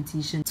with your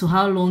repetition. So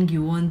how long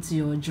you want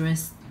your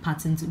dress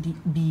pattern to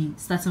be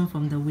starting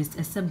from the waist,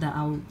 except that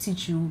I'll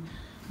teach you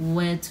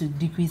where to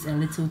decrease a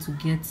little to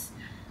get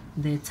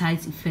the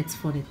tight effect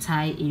for the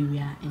tie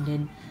area, and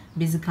then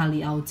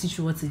basically I'll teach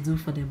you what to do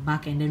for the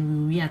back, and then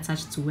we'll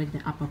reattach to work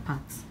the upper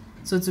part.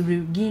 So to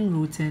begin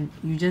row 10,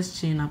 you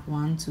just chain up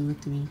 1, 2,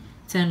 3,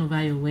 turn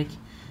over your work,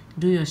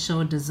 do your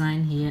shell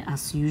design here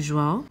as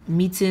usual,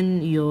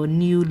 meeting your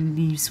new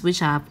leaves which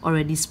have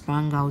already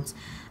sprung out.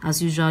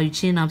 As usual, you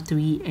chain up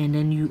 3, and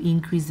then you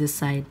increase the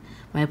side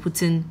by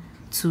putting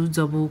 2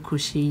 double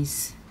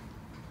crochets,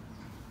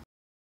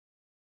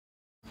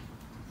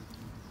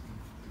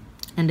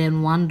 and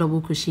then 1 double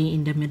crochet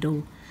in the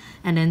middle,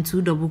 and then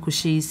 2 double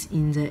crochets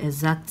in the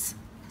exact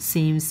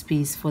same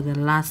space for the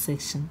last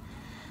section.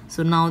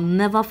 So now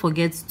never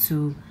forget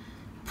to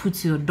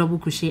put your double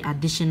crochet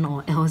addition,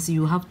 or else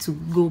you have to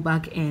go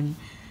back and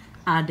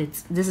add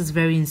it. This is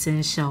very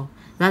essential.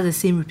 That's the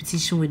same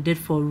repetition we did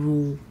for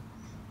row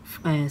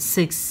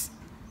 6.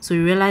 So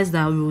you realize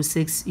that row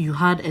 6 you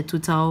had a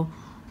total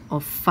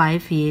of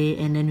 5 here,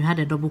 and then you had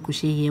a double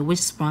crochet here which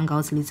sprang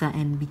out later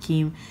and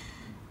became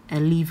a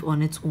leaf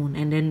on its own.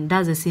 And then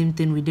that's the same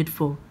thing we did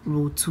for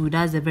row 2.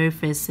 That's the very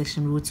first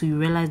section, row 2. You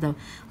realize that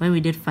when we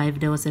did 5,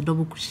 there was a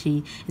double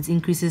crochet, it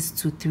increases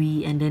to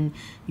 3, and then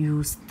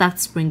you start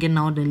springing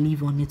out the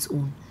leaf on its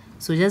own.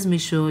 So just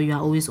make sure you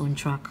are always on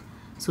track.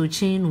 So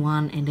chain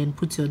 1, and then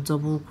put your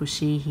double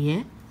crochet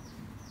here,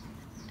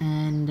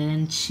 and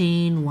then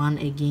chain 1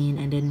 again,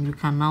 and then you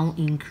can now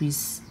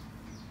increase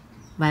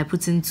by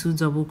putting 2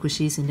 double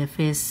crochets in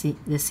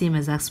the same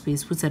exact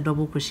space. Put a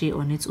double crochet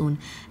on its own,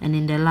 and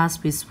in the last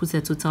space put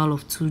a total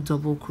of 2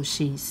 double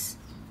crochets.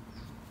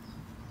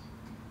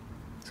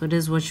 So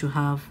this is what you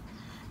have,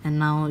 and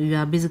now you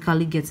are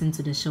basically getting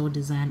to the shell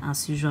design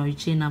as usual. You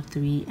chain up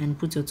 3 and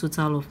put your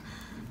total of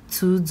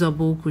 2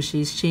 double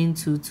crochets, chain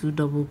 2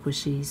 double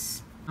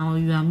crochets. Now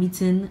you are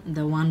meeting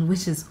the one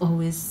which is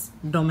always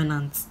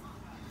dominant,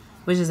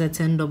 which is a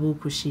 10 double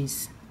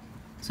crochets.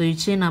 So you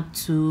chain up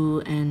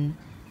 2 and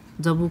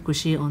double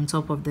crochet on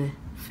top of the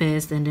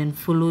first, and then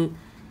follow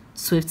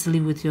swiftly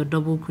with your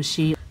double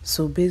crochet.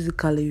 So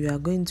basically you are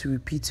going to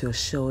repeat your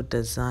shell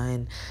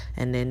design,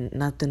 and then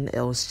nothing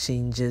else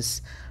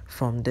changes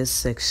from this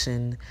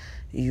section.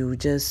 You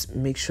just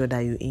make sure that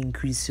you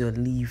increase your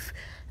leaf,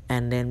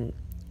 and then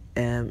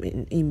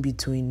in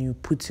between you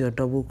put your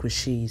double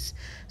crochets.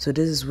 So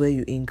this is where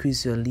you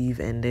increase your leaf,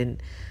 and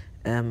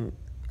then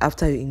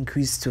after you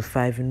increase to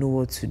 5, you know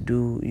what to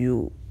do.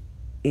 You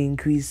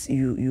increase,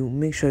 you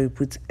make sure you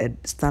put a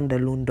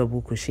standalone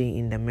double crochet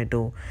in the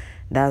middle.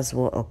 That's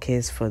what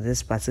occurs for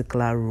this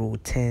particular row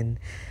 10,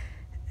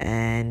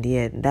 and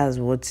yeah, that's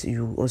what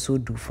you also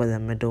do for the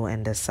middle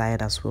and the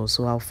side as well.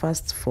 So I'll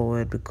fast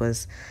forward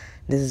because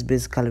this is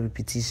basically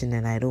repetition,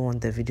 and I don't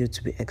want the video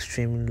to be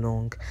extremely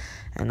long,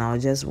 and I'll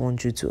just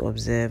want you to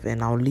observe,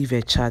 and I'll leave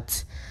a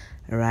chart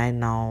right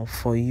now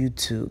for you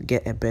to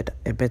get a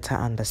better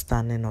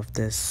understanding of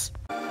this.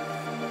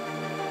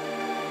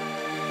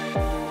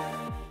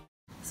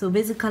 So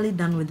basically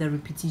done with the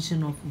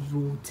repetition of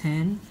row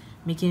 10,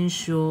 making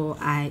sure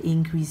I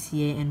increase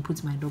here and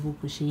put my double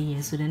crochet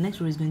here. So the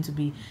next row is going to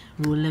be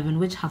row 11,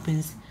 which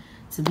happens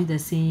to be the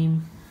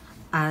same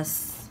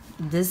as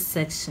this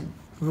section,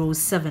 row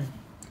 7.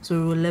 So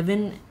row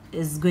 11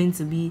 is going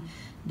to be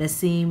the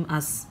same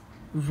as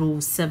row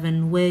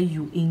 7, where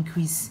you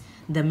increase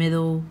the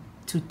middle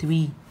to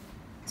 3.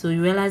 So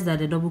you realize that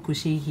the double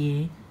crochet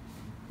here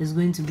is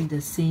going to be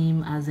the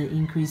same as the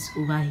increase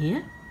over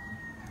here,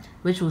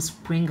 which will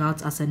spring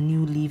out as a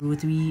new leaf, row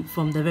 3,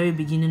 from the very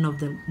beginning of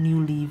the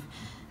new leaf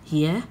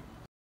here.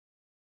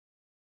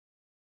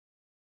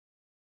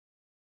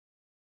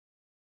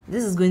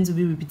 This is going to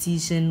be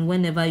repetition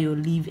whenever your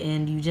leaf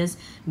ends. You just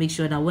make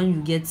sure that when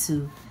you get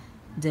to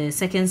the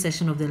second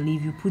section of the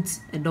leaf, you put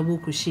a double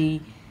crochet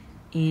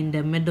in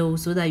the middle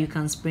so that you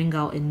can spring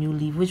out a new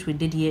leaf, which we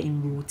did here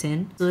in row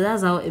 10. So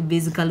that's how it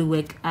basically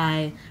works.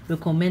 I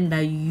recommend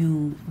that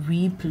you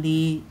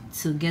replay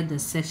to get the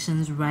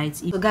sections right.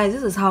 So guys,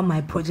 this is how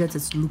my project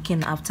is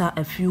looking after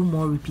a few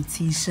more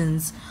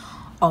repetitions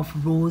of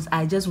rows.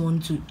 I just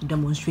want to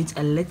demonstrate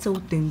a little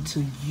thing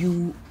to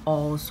you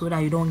all so that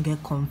you don't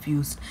get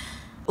confused.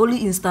 Only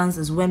instance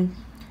is when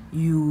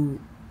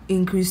you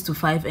increase to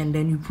 5 and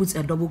then you put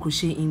a double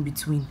crochet in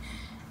between.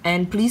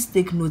 And please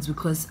take notes,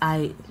 because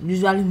I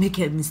usually make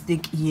a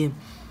mistake here.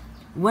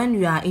 When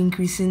you are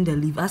increasing the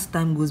leaf, as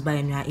time goes by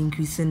and you are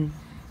increasing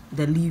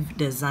the leaf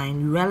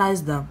design, you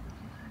realize that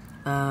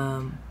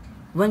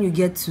when you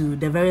get to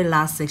the very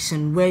last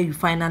section where you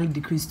finally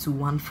decrease to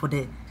 1 for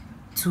the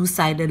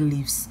two-sided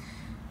leaves,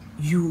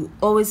 you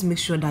always make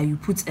sure that you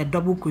put a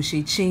double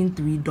crochet, chain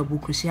 3, double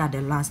crochet at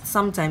the last.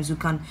 Sometimes you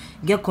can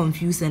get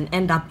confused and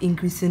end up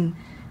increasing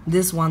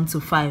this one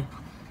to 5.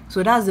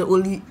 So that's the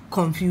only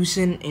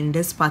confusion in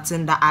this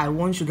pattern that I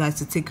want you guys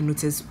to take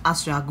notice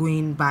as you are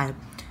going by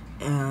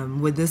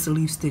with this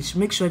leaf stitch.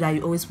 Make sure that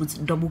you always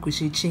put double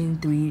crochet, chain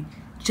 3,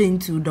 chain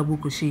 2, double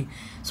crochet.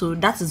 So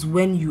that is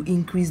when you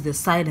increase the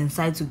side and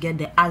side to get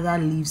the other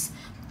leaves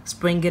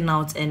springing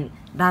out, and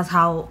that's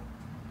how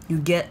you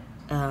get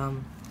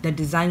the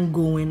design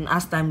going.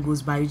 As time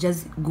goes by, you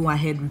just go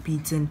ahead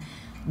repeating.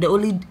 The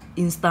only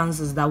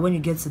instance is that when you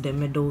get to the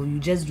middle, you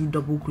just do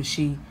double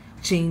crochet,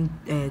 chain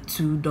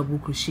 2, double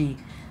crochet,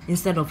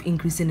 instead of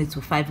increasing it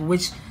to 5,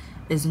 which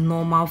is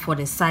normal for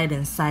the side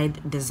and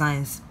side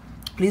designs.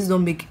 Please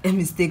don't make a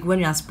mistake when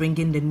you are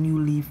springing the new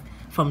leaf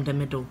from the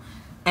middle.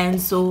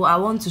 And so I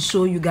want to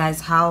show you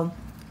guys how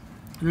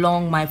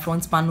long my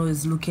front panel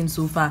is looking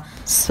so far.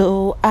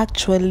 So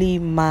actually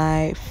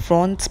my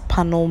front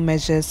panel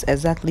measures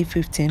exactly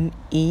 15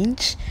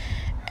 inch,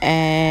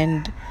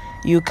 and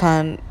you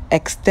can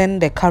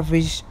extend the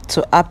coverage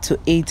to up to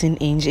 18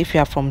 inch if you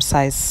are from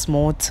size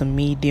small to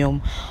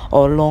medium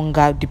or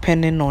longer,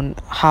 depending on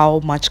how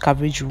much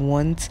coverage you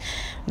want.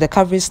 The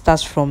coverage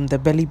starts from the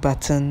belly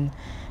button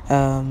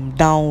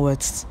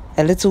downwards,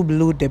 a little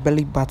below the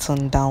belly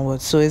button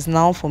downwards. So it's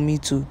now for me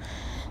to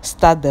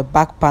start the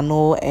back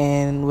panel,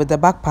 and with the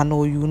back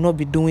panel you will not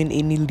be doing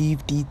any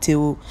leaf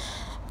detail.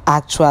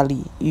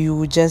 Actually,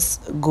 you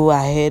just go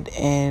ahead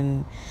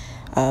and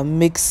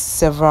make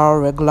several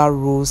regular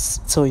rows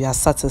till you are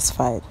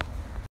satisfied.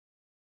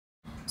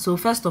 So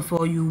first of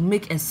all, you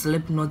make a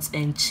slip knot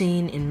and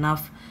chain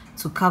enough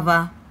to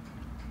cover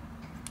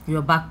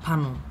your back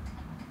panel.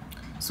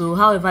 So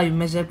however you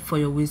measured for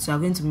your waist, you are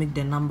going to make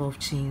the number of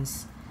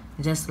chains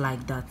just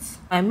like that.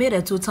 I made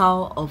a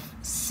total of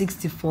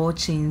 64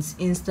 chains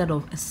instead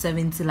of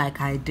 70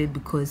 like I did,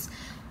 because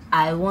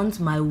I want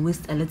my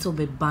waist a little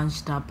bit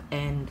bunched up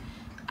and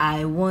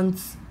I want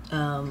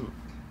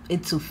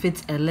it to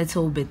fit a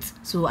little bit.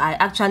 So I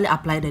actually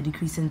applied a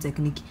decreasing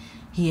technique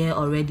here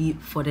already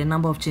for the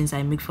number of chains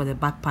I make for the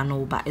back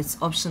panel, but it's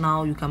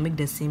optional. You can make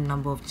the same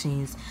number of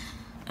chains,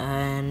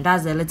 and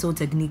that's the little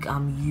technique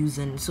I'm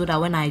using so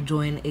that when I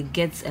join it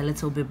gets a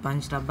little bit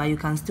bunched up. But you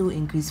can still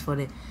increase for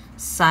the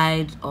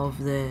side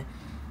of the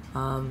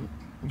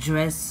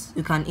dress.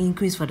 You can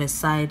increase for the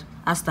side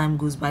as time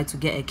goes by to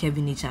get a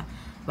curvy nature,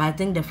 but I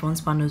think the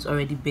front panel is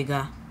already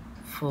bigger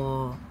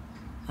for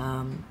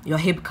your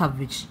hip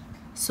coverage.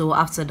 So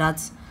after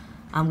that,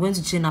 I'm going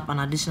to chain up an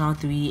additional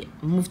 3,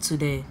 move to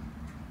the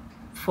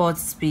 4th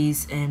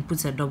space and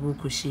put a double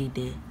crochet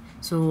there.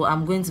 So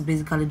I'm going to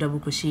basically double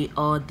crochet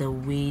all the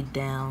way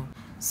down.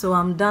 So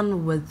I'm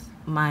done with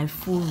my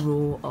full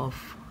row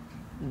of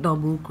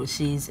double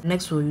crochets.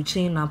 Next row, you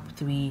chain up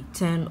 3,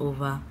 turn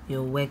over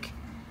your work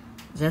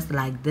just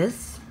like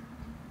this,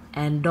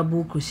 and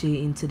double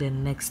crochet into the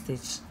next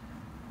stitch.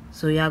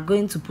 So you are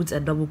going to put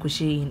a double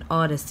crochet in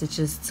all the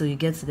stitches till you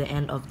get to the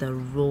end of the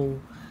row,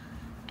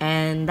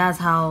 and that's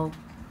how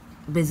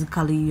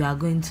basically you are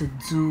going to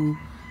do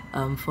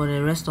for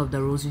the rest of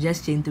the rows. You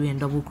just chain 3 and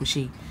double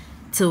crochet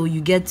till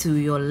you get to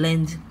your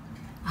length,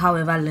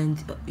 however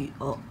length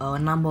or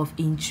number of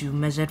inch you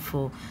measured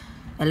for,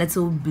 a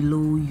little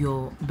below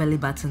your belly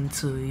button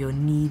to your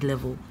knee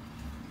level,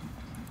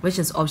 which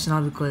is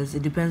optional because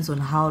it depends on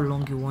how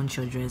long you want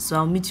your dress. So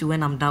I'll meet you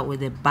when I'm done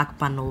with the back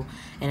panel,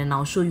 and then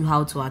I'll show you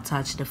how to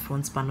attach the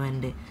front panel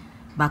and the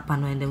back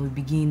panel, and then we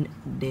begin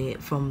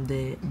from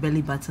the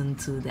belly button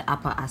to the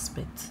upper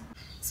aspect.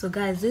 So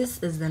guys,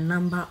 this is the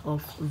number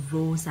of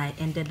rows I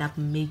ended up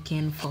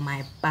making for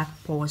my back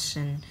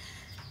portion,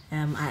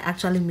 I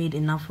actually made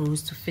enough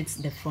rows to fit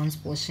the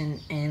front portion,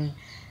 and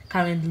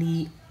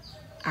currently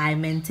I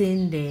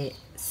maintain the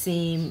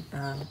same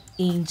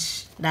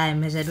inch that I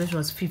measured, which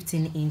was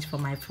 15 inch for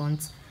my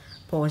front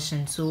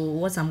portion. So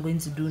what I'm going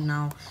to do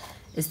now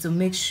is to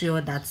make sure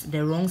that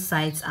the wrong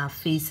sides are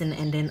facing,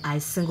 and then I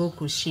single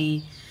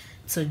crochet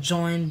to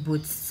join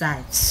both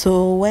sides.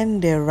 So when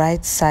the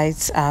right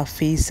sides are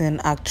facing,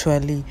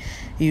 actually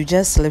you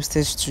just slip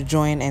stitch to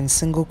join and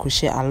single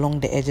crochet along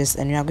the edges,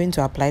 and you are going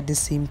to apply the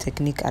same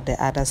technique at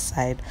the other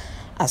side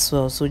as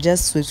well. So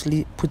just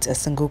swiftly put a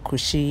single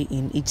crochet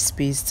in each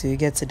space till you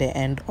get to the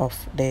end of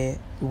the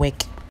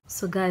work.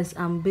 So guys,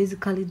 I'm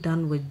basically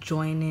done with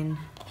joining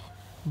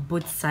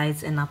both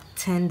sides, and I've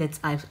turned it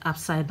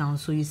upside down,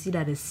 so you see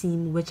that the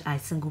seam which I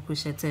single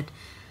crocheted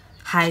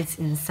hides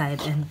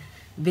inside, and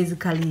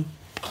basically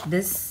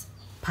this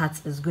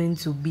part is going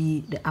to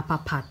be the upper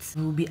part.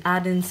 We'll be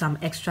adding some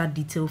extra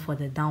detail for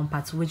the down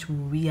part, which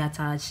we'll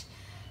reattach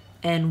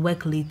and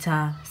work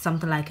later,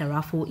 something like a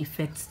ruffle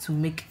effect to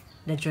make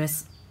the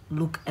dress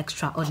look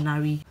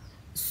extraordinary.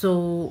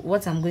 So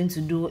what I'm going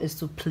to do is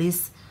to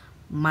place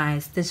my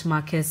stitch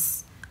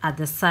markers at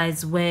the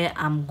sides where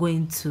I'm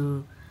going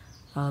to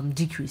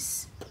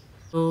decrease.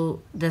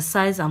 So the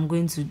size I'm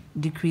going to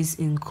decrease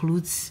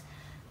includes,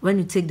 when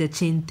you take the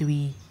chain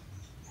 3,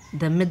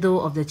 the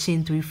middle of the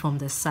chain 3 from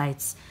the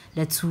sides,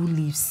 the 2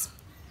 leaves.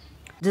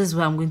 This is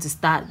where I'm going to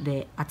start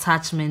the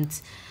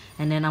attachment,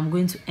 and then I'm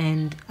going to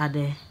end at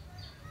the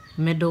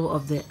middle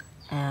of the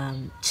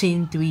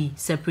chain 3,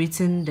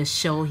 separating the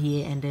shell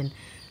here and then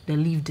the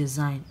leaf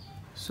design.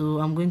 So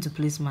I'm going to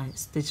place my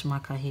stitch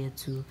marker here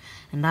too,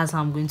 and that's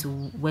how I'm going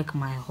to work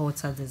my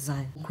halter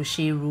design.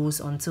 Crochet rows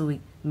until we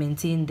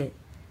maintain the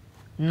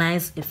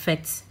nice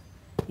effect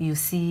you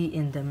see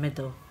in the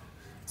middle.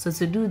 So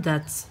to do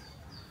that,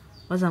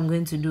 what I'm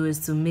going to do is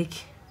to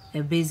make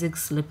a basic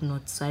slip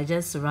knot. So I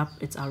just wrap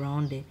it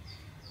around the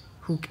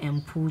hook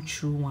and pull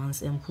through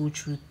once and pull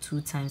through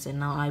 2 times, and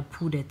now I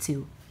pull the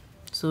tail.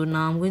 So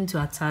now I'm going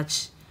to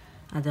attach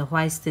at the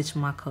white stitch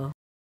marker.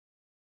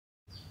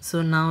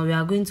 So now we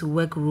are going to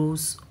work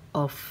rows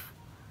of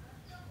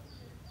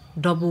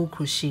double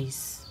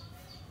crochets.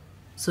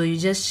 So you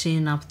just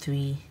chain up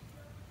 3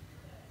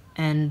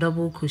 and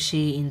double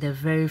crochet in the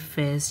very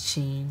first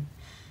chain,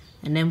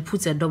 and then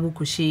put a double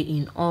crochet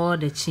in all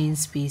the chain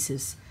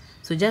spaces.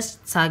 So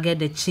just target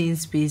the chain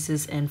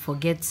spaces and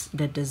forget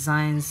the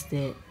designs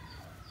there,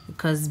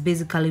 because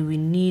basically we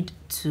need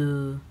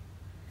to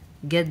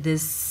get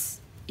this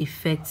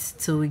effect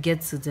till we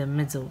get to the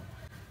middle.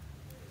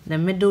 The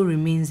middle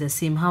remains the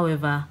same,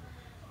 however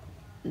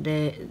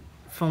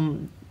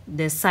from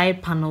the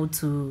side panel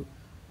to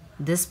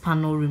this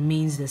panel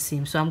remains the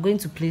same. So I'm going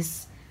to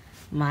place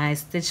my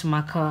stitch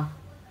marker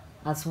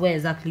as where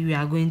exactly we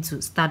are going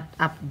to start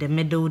up the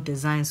middle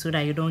design, so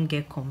that you don't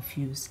get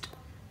confused.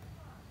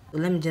 So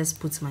let me just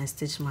put my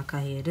stitch marker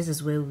here. This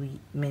is where we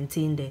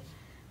maintain the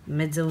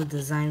middle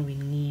design we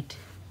need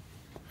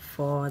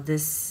for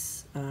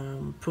this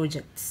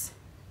project.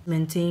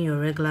 Maintain your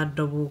regular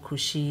double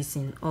crochets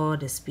in all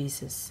the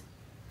spaces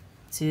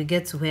till you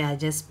get to where I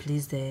just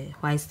placed the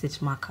white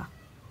stitch marker.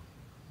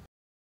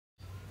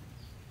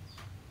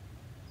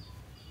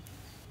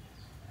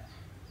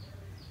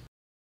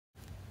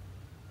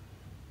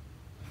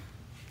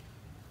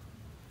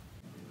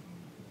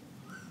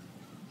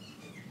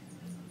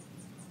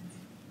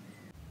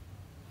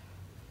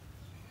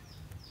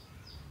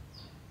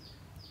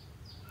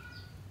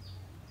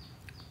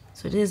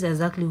 So this is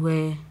exactly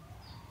where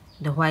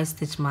the white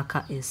stitch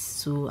marker is.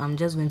 So I'm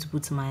just going to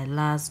put my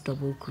last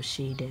double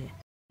crochet there.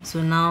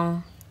 So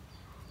now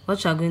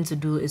what you are going to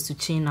do is to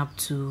chain up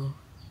 2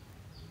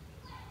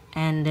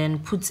 and then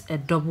put a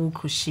double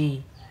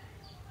crochet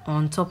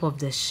on top of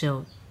the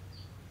shell.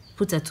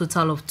 Put a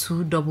total of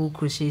 2 double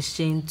crochets,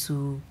 chain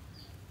 2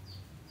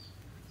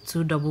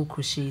 double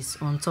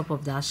crochets on top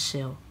of that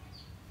shell.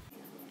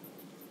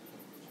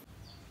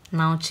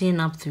 Now chain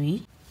up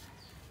 3.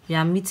 We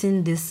are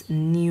meeting this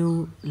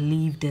new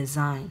leaf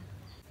design.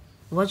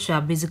 What you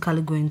are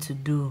basically going to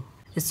do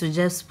is to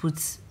just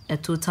put a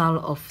total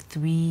of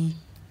 3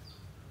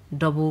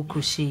 double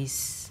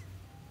crochets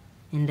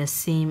in the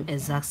same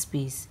exact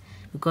space,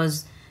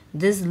 because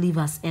this leaf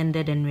has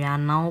ended and we are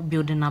now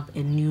building up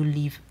a new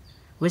leaf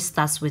which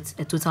starts with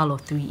a total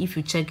of 3. If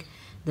you check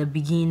the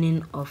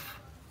beginning of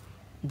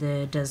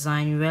the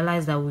design, you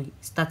realize that we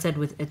started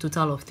with a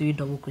total of 3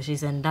 double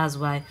crochets, and that's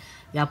why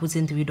we are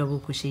putting 3 double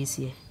crochets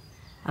here.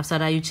 After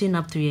that, you chain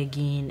up 3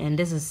 again, and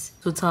this is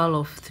total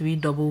of 3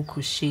 double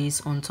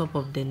crochets on top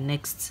of the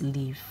next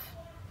leaf.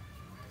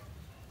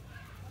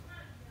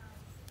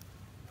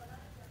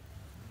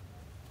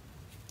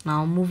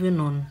 Now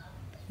moving on,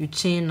 you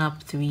chain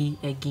up 3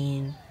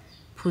 again,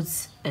 put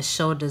a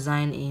shell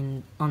design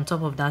in on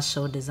top of that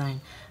shell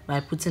design by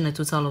putting a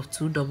total of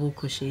 2 double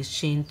crochets,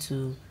 chain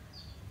 2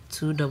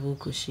 double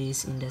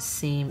crochets in the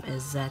same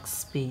exact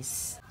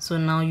space. So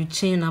now you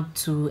chain up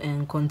 2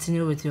 and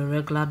continue with your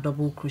regular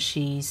double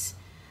crochets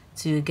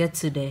till you get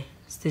to the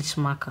stitch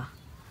marker.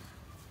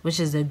 which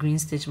is the green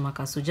stitch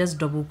marker. So just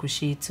double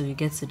crochet till you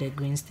get to the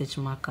green stitch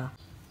marker.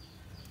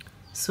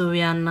 So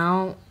we are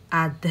now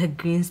at the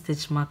green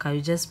stitch marker.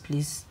 You just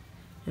place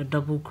your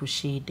double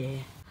crochet there.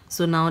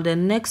 So now the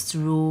next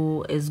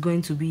row is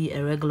going to be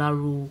a regular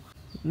row,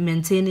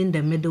 maintaining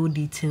the middle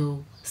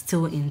detail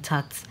still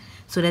intact.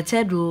 So the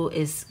third row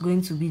is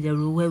going to be the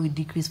row where we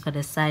decrease for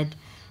the side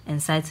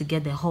and side to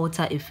get the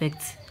halter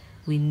effect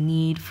we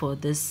need for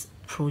this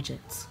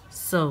project.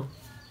 So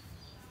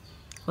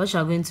what you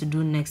are going to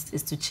do next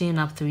is to chain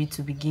up 3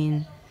 to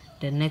begin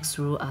the next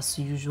row as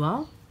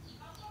usual.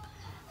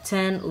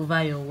 Turn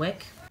over your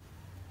work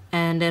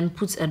and then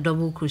put a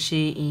double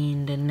crochet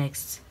in the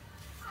next.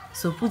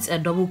 So put a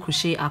double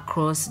crochet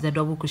across the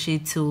double crochet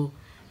till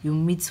you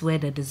meet where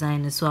the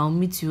design is. So I'll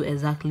meet you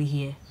exactly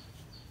here.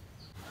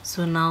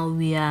 So now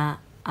we are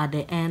at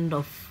the end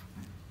of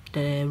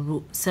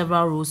the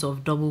several rows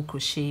of double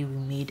crochet we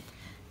made.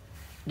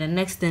 The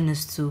next thing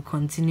is to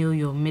continue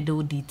your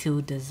middle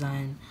detail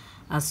design.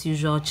 As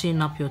usual,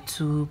 chain up your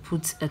 2,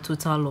 put a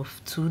total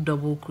of 2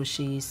 double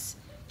crochets,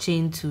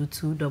 chain 2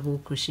 double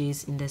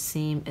crochets in the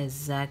same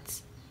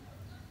exact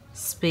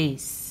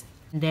space.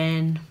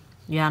 Then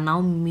you are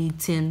now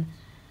meeting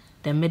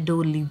the middle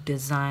leaf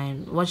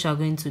design. What you are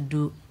going to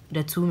do,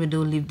 the 2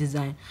 middle leaf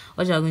design,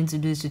 what you are going to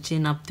do is to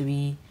chain up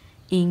 3,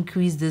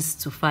 increase this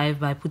to 5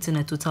 by putting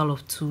a total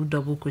of 2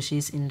 double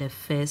crochets in the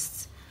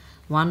first,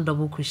 1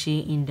 double crochet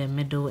in the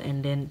middle,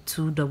 and then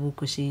 2 double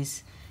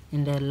crochets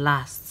in the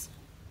last.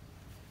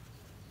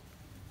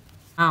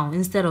 Now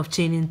instead of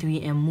chaining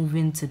 3 and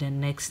moving to the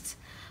next,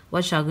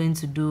 what you are going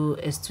to do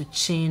is to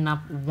chain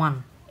up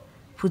 1,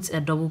 put a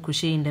double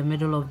crochet in the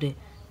middle of the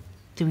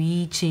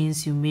 3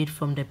 chains you made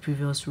from the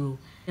previous row,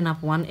 chain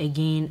up 1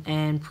 again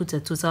and put a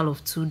total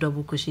of 2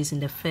 double crochets in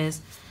the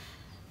first,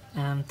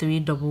 3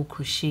 double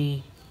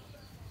crochet,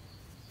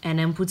 and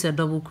then put a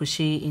double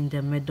crochet in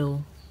the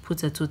middle,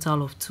 put a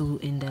total of 2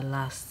 in the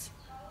last.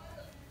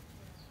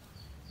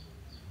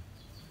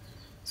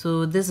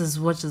 So this is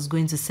what is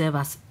going to serve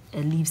as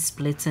a leaf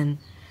splitting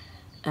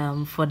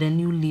for the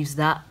new leaves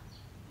that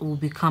will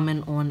be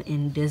coming on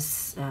in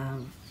this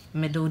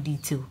middle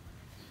detail.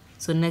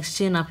 So next,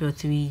 chain up your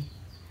 3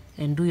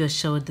 and do your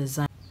shell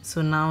design.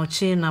 So now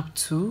chain up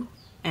 2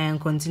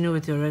 and continue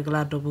with your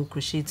regular double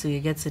crochet till you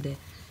get to the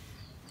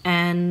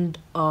end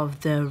of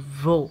the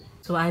row.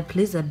 So I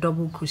placed a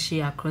double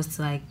crochet across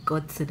till I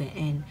got to the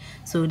end.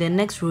 So the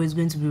next row is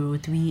going to be row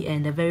 3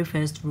 and the very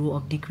first row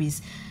of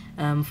decrease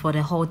for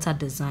the halter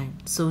design.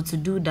 So to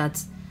do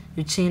that,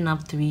 you chain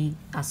up 3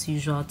 as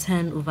usual,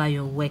 turn over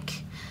your work.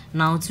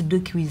 Now to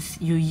decrease,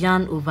 you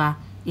yarn over,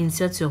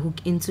 insert your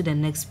hook into the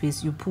next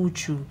space, you pull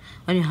through.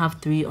 When you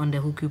have 3 on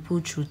the hook, you pull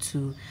through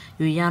 2.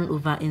 You yarn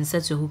over,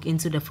 insert your hook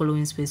into the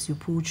following space, you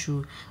pull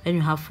through. When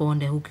you have 4 on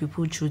the hook, you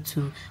pull through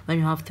 2. When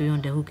you have 3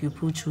 on the hook, you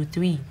pull through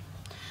 3.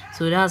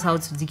 So that's how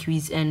to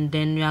decrease, and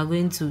then you are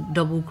going to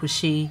double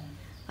crochet.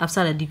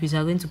 After the decrease, you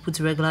are going to put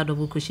regular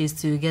double crochets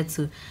till you get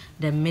to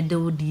the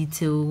middle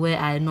detail where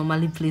I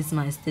normally place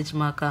my stitch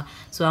marker.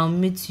 So I'll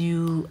meet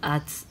you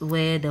at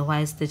where the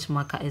white stitch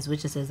marker is,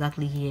 which is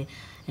exactly here.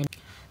 And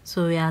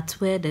so we are at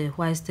where the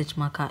white stitch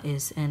marker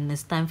is, and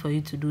it's time for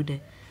you to do the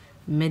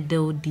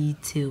middle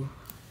detail.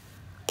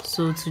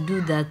 So to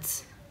do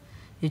that,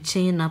 you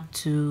chain up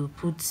to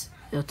put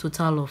a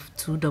total of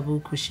 2 double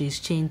crochets,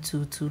 chain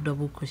 2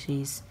 double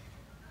crochets.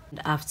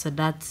 And after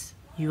that,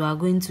 you are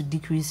going to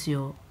decrease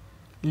your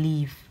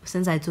leaf.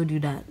 Since I told you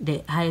that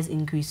the highest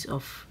increase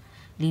of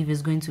leaf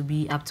is going to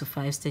be up to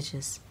 5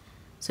 stitches,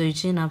 so you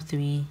chain up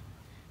 3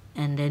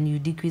 and then you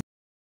decrease,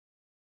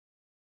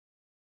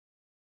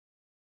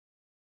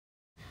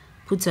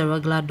 put a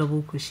regular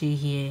double crochet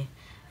here,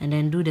 and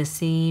then do the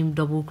same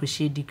double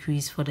crochet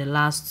decrease for the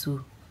last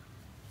 2.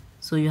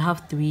 So you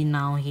have 3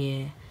 now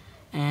here,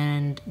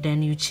 and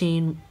then you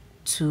chain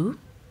 2,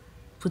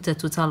 put a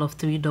total of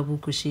 3 double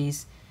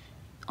crochets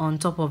on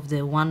top of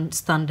the 1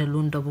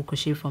 standalone double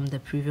crochet from the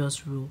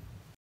previous row.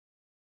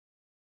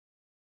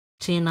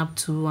 Chain up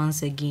 2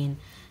 once again,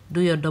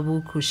 do your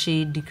double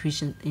crochet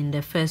decrease in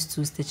the first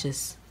 2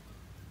 stitches,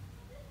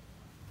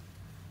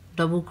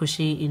 double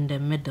crochet in the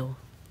middle,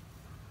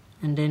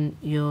 and then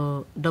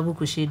your double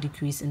crochet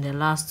decrease in the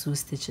last 2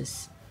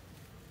 stitches.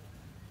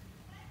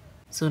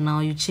 So now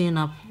you chain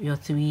up your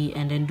 3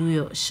 and then do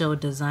your shell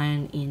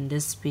design in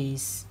this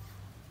space.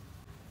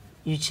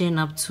 You chain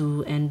up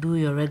 2 and do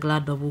your regular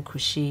double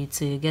crochet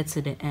till you get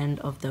to the end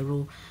of the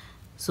row.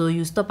 So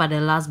you stop at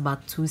the last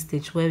but 2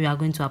 stitch where we are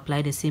going to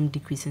apply the same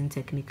decreasing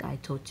technique I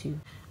taught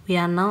you. We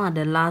are now at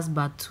the last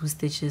but 2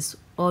 stitches.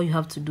 All you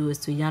have to do is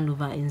to yarn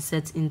over,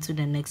 insert into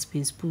the next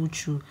space, pull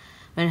through.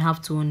 When you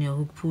have 2 on your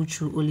hook, pull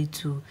through only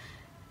 2.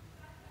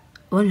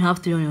 When you have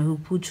 3 on your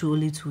hook, pull through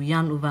only 2.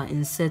 Yarn over,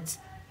 insert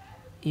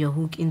your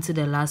hook into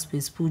the last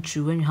space, pull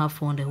through. When you have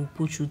 4 on the hook,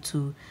 pull through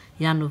 2,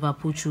 yarn over,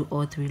 pull through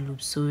all 3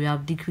 loops. So we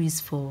have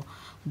decrease for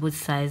both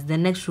sides. The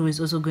next row is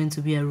also going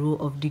to be a row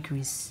of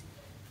decrease.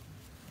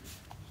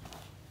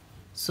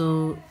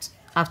 So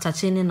after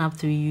chaining up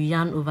 3, you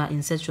yarn over,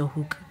 insert your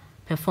hook,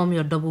 perform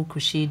your double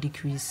crochet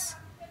decrease,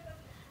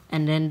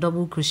 and then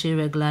double crochet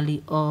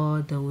regularly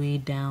all the way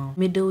down.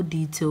 Middle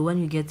detail, when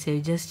you get here,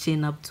 you just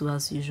chain up 2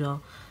 as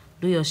usual.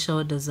 Do your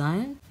shell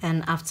design,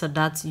 and after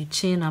that you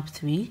chain up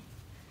 3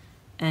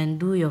 and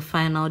do your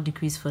final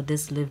decrease for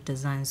this leaf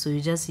design. So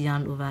you just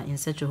yarn over,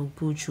 insert your hook,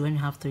 pull through. When you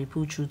have 3,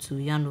 pull through 2,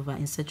 yarn over,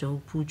 insert your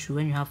hook, pull through.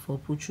 When you have 4,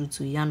 pull through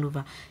 2, yarn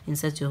over,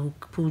 insert your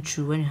hook, pull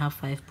through. When you have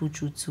 5, pull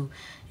through 2,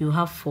 you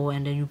have 4,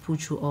 and then you pull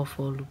through all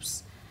 4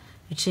 loops.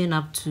 You chain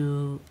up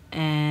 2,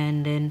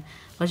 and then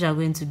what you are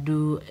going to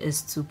do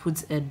is to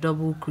put a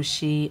double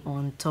crochet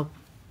on top,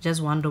 just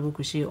 1 double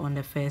crochet on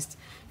the first.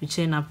 You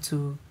chain up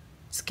 2,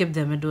 skip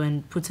the middle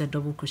and put a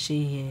double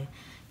crochet here.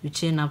 You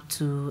chain up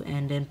 2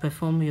 and then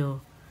perform your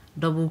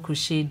double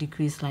crochet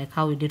decrease like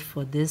how we did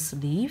for this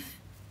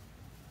leaf,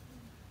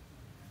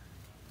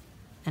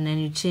 and then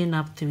you chain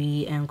up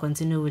 3 and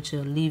continue with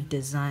your leaf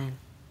design,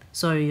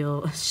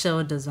 your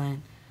shell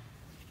design.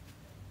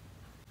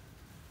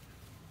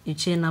 You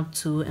chain up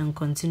 2 and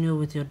continue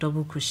with your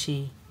double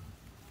crochet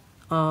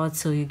or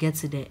till you get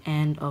to the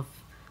end of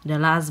the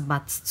last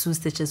but 2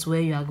 stitches where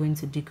you are going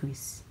to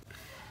decrease.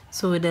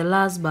 So with the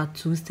last but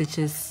 2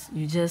 stitches,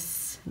 you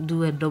just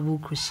do a double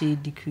crochet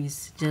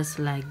decrease just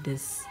like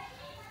this,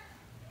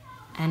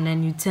 and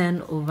then you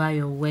turn over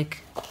your work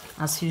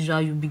as usual.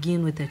 You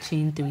begin with a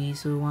chain 3,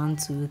 so 1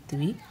 2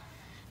 3.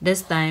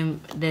 This time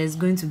there's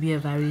going to be a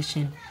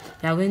variation.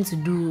 You are going to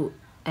do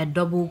a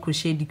double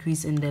crochet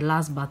decrease in the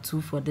last but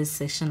 2 for this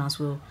section as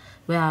well,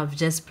 where I've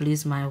just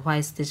placed my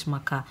white stitch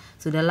marker.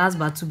 So the last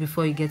but 2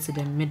 before you get to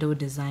the middle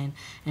design,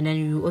 and then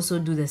you also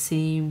do the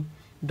same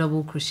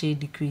double crochet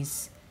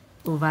decrease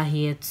over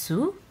here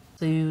too.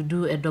 So you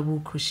do a double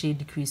crochet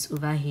decrease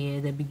over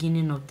here, the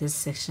beginning of this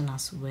section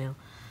as well.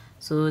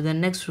 So the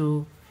next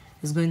row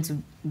is going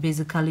to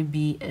basically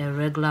be a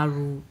regular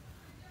row.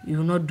 You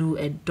will not do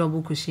a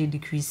double crochet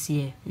decrease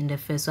here in the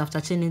first. So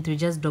after chaining 3,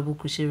 just double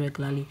crochet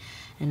regularly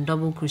and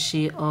double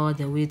crochet all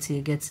the way till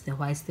you get to the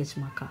white stitch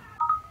marker.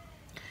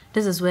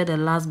 This is where the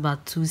last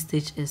but 2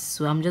 stitch is.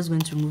 So I'm just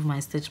going to remove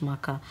my stitch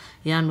marker,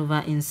 yarn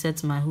over,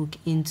 insert my hook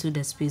into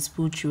the space,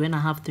 pull through. When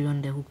I have 3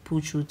 on the hook, pull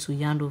through 2,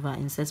 yarn over,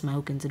 insert my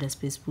hook into the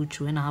space, pull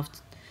through. When I have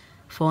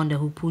 4 on the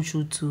hook, pull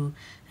through 2,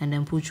 and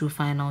then pull through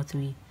final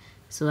 3.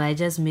 So I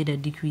just made a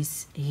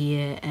decrease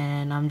here,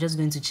 and I'm just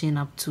going to chain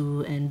up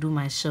 2 and do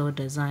my shell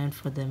design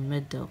for the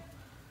middle.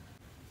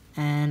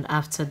 And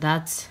after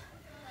that,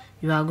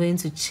 you are going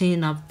to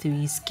chain up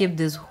 3, skip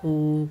this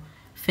whole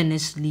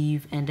finished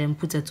leaf, and then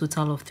put a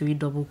total of 3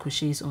 double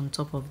crochets on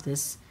top of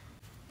this.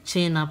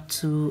 Chain up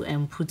 2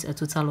 and put a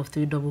total of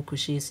 3 double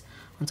crochets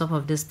on top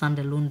of this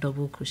standalone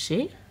double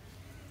crochet.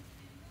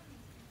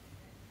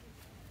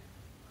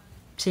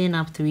 Chain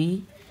up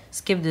 3,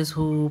 skip this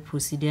whole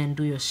procedure and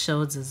do your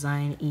shell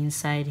design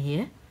inside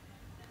here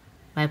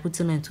by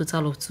putting a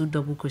total of 2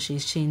 double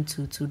crochets, chain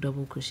 2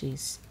 double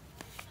crochets.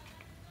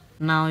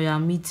 Now you are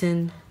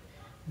meeting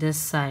this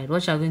side.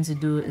 What you are going to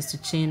do is to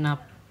chain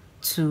up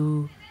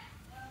 2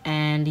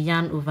 and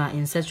yarn over,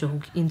 insert your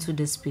hook into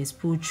the space,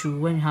 pull through.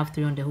 When you have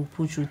 3 on the hook,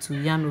 pull through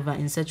 2, yarn over,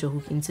 insert your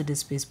hook into the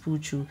space, pull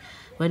through.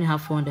 When you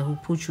have 4 on the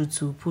hook, pull through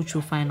 2, pull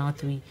through final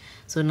 3.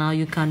 So now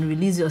you can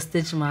release your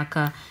stitch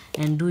marker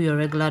and do your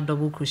regular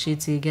double crochet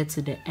till you get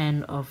to the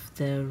end of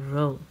the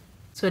row.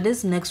 So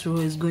this next row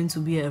is going to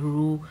be a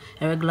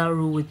regular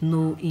row with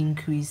no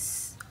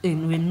decrease,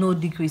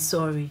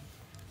 sorry.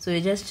 So you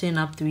just chain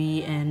up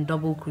 3 and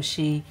double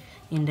crochet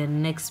in the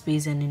next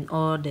space and in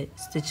all the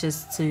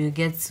stitches till you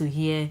get to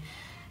here,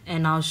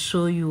 and I'll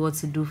show you what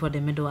to do for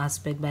the middle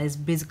aspect, but it's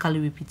basically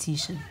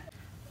repetition.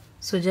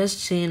 So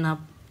just chain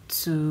up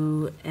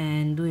 2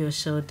 and do your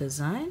shell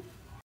design,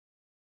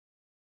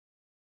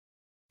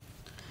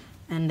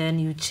 and then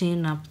you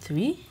chain up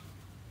 3,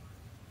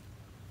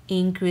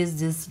 increase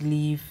this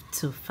leaf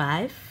to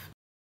 5,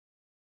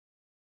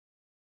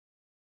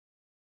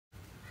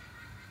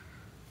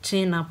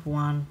 chain up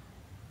 1,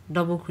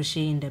 double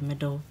crochet in the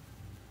middle,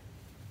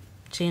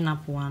 chain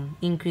up 1,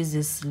 increase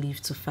this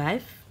leaf to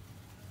 5.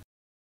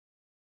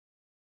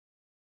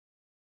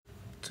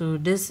 So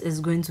this is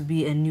going to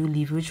be a new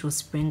leaf which will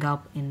spring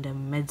up in the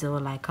middle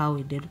like how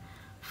we did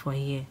for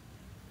here.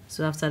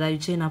 So after that you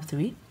chain up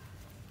 3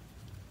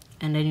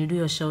 and then you do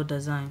your shell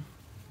design,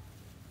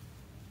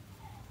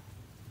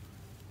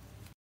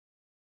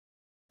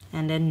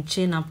 and then you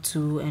chain up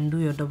 2 and do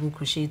your double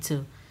crochet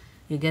till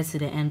you get to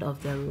the end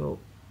of the row.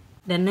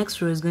 The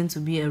next row is going to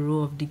be a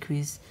row of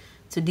decrease.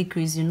 To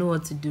decrease, you know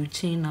what to do.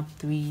 Chain up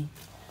 3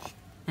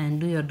 and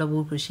do your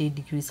double crochet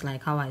decrease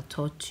like how I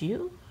taught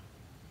you,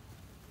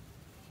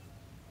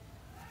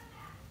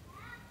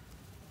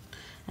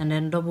 and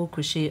then double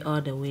crochet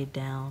all the way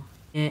down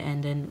here,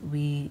 and then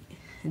we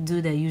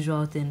do the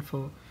usual thing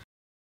for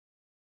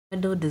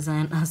middle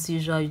design. As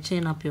usual, you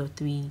chain up your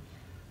 3,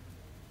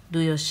 do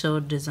your shell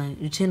design,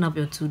 you chain up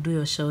your 2, do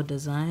your shell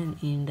design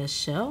in the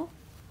shell,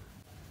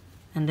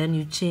 and then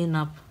you chain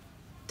up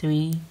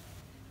 3,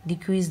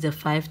 decrease the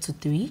 5 to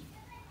 3.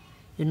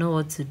 You know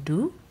what to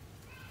do.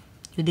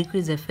 You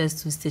decrease the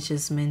first 2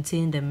 stitches,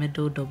 maintain the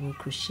middle double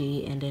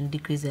crochet, and then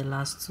decrease the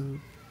last 2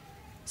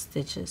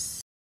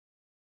 stitches.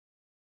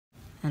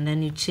 and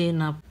then you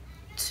chain up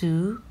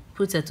 2,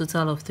 put a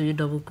total of 3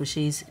 double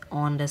crochets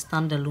on the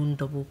standalone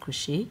double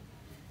crochet,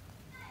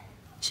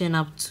 chain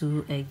up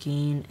 2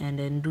 again, and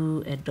then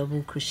do a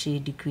double crochet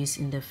decrease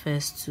in the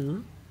first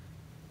 2,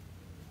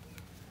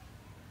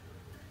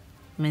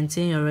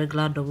 maintain your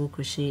regular double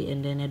crochet,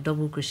 and then a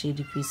double crochet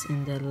decrease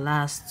in the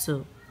last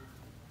 2.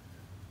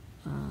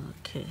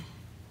 Okay,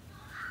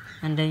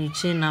 and then you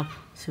chain up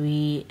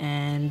 3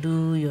 and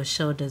do your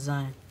shell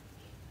design,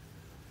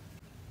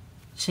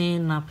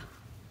 chain up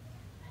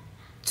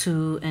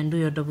 2 and do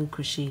your double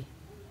crochet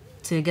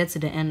till you get to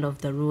the end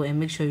of the row, and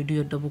make sure you do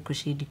your double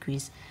crochet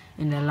decrease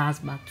in the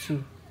last bar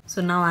 2.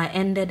 So now I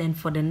ended, and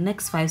for the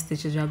next 5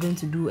 stitches you are going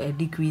to do a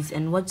decrease,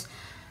 and what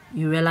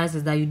you realize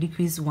is that you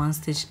decrease 1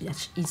 stitch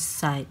at each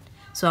side.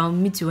 So I'll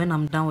meet you when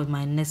I'm done with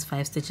my next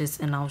 5 stitches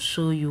and I'll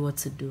show you what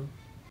to do.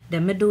 The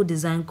middle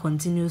design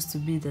continues to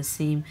be the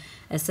same,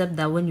 except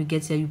that when you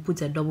get here you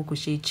put a double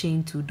crochet,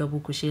 chain 2 double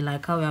crochet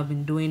like how we have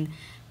been doing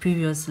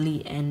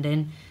previously, and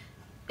then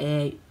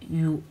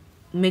you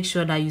make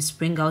sure that you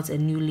spring out a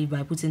new leaf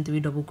by putting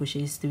 3 double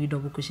crochets, 3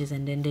 double crochets,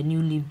 and then the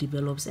new leaf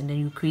develops, and then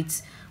you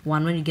create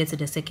one when you get to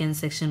the second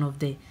section of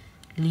the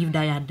leaf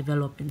that you are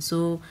developing.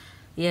 So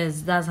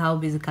yes, that's how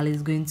basically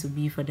it's going to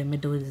be for the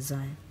middle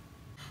design.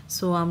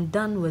 So I'm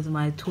done with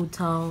my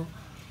total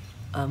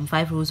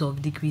 5 rows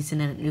of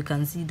decreasing, and you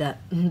can see that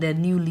the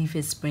new leaf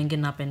is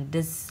springing up, and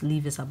this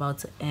leaf is about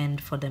to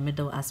end for the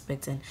middle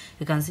aspect, and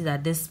you can see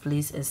that this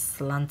place is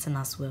slanting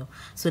as well.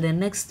 So the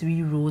next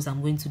 3 rows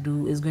I'm going to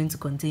do is going to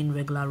contain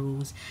regular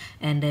rows,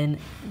 and then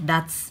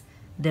that's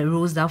the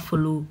rows that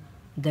follow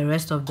the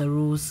rest of the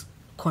rows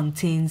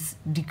contains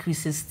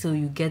decreases till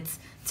you get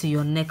to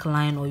your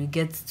neckline, or you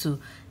get to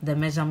the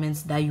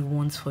measurements that you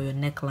want for your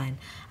neckline.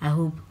 I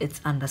hope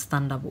it's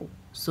understandable.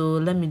 So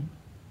let me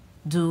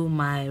do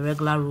my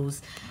regular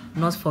rows,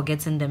 not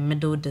forgetting the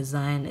middle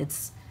design.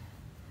 It's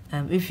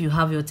if you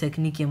have your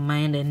technique in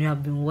mind and you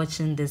have been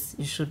watching this,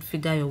 you should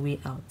figure your way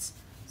out.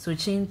 So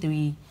chain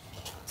 3,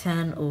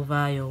 turn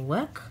over your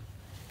work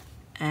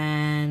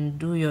and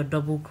do your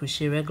double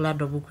crochet, regular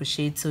double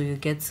crochet, till you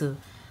get to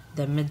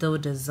the middle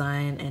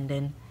design, and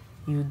then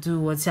you do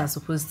what you are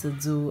supposed to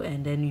do,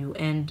 and then you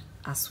end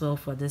as well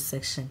for this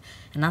section.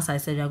 And as I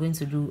said, you are going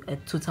to do a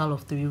total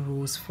of 3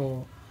 rows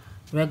for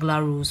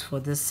regular rows for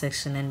this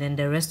section, and then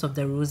the rest of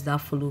the rows that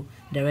follow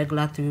the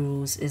regular 3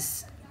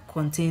 rows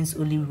contains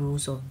only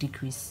rows of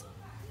decrease.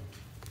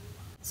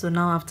 So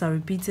now after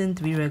repeating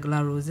 3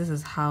 regular rows, this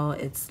is how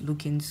it's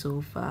looking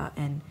so far,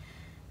 and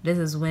this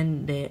is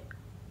when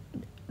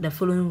the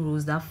following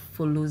rows that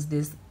follows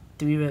this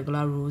 3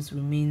 regular rows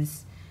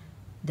remains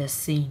the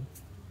same,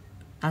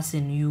 as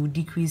in you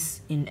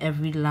decrease in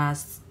every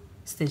last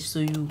stitch. So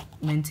you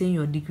maintain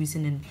your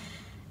decreasing in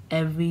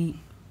every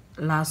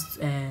last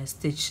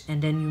stitch,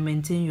 and then you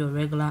maintain your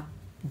regular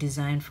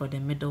design for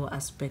the middle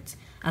aspect,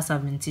 as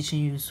I've been teaching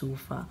you so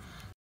far.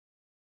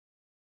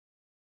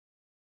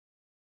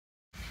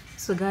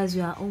 So guys,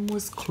 we are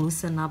almost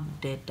closing up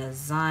the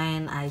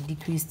design. I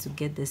decreased to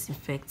get this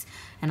effect,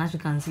 and as you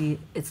can see,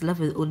 it's left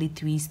with only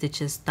 3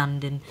 stitches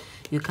standing.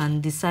 You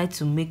can decide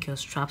to make your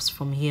straps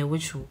from here,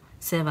 which will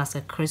serve as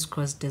a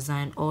crisscross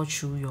design all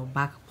through your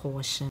back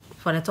portion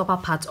for the topper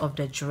part of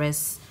the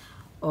dress,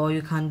 or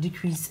you can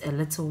decrease a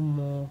little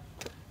more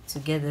to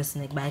get this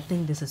neck, but I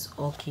think this is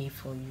okay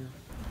for you.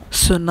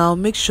 So now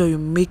make sure you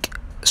make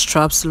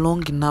straps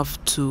long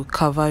enough to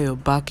cover your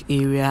back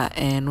area,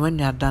 and when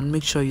you are done,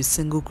 make sure you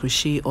single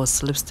crochet or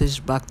slip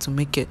stitch back to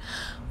make it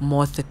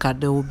more thicker.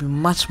 There will be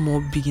much more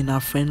beginner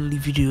friendly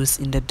videos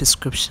in the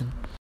description.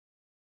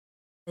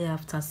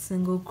 After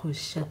single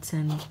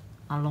crocheting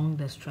along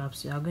the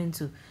straps, you are going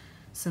to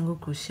single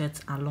crochet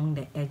along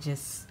the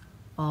edges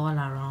all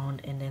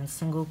around, and then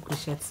single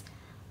crochet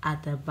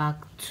at the back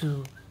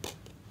too,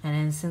 and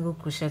then single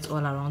crochet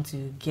all around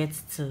till you get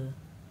to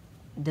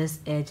this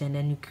edge, and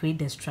then you create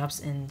the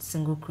straps and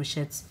single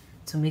crochet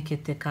to make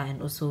it thicker,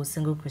 and also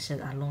single crochet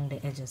along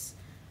the edges.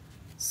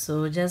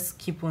 So just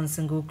keep on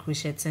single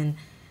crocheting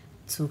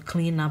to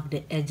clean up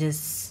the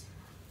edges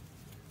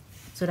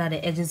so that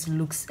the edges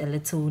looks a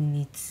little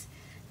neat.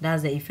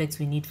 That's the effect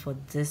we need for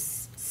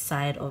this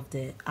side of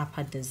the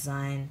upper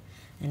design,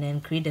 and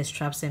then create the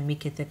straps and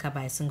make it thicker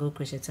by single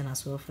crocheting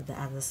as well for the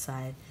other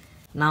side.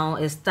 Now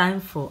it's time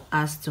for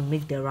us to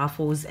make the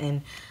ruffles,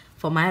 and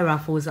for my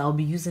ruffles I'll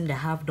be using the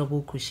half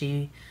double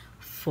crochet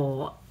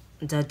for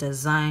the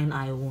design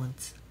I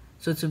want.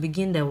 So to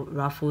begin the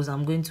ruffles,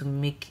 I'm going to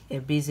make a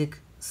basic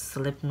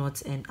slip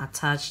knot and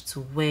attach to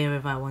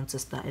wherever I want to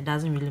start. It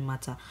doesn't really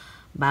matter,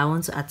 but I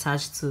want to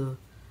attach to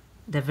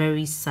the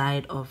very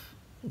side of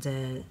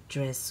the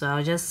dress. So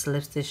I'll just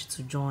slip stitch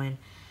to join,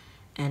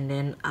 and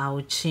then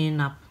I'll chain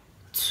up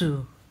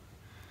 2.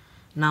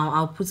 Now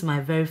I'll put my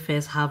very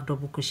first half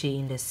double crochet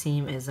in the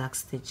same exact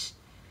stitch.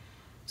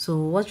 So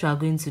what you are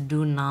going to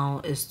do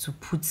now is to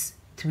put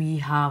 3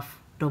 half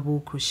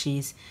double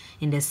crochets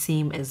in the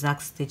same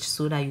exact stitch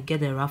so that you get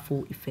the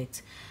ruffle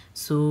effect.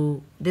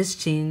 So this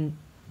chain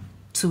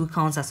 2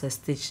 counts as a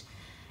stitch,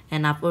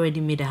 and I've already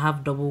made a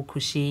half double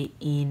crochet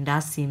in that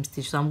same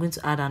stitch, so I'm going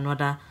to add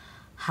another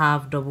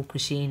half double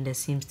crochet in the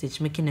same stitch,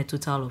 making a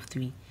total of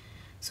 3.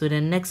 So the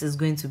next is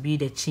going to be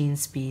the chain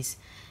space,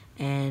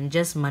 and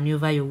just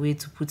maneuver your way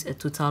to put a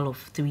total of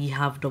 3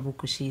 half double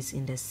crochets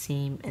in the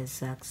same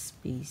exact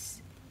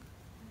space.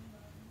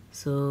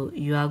 So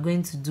you are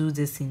going to do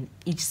this in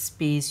each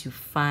space you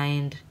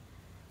find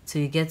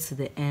till you get to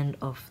the end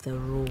of the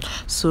row.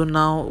 So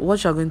now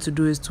what you're going to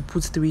do is to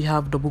put 3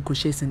 half double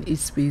crochets in each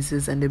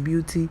spaces, and the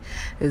beauty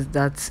is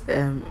that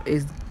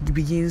it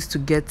begins to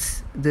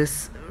get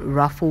this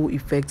ruffle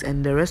effect,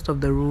 and the rest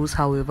of the rows,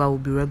 however, will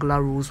be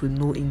regular rows with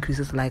no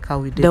increases like how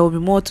we did. There will be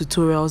more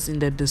tutorials in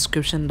the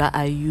description that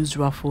I use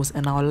ruffles,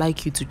 and I would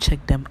like you to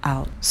check them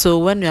out. So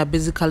when you are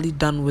basically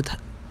done with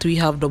 3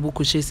 half double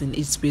crochets in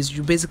each space,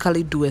 you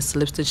basically do a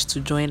slip stitch to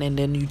join, and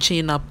then you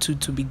chain up 2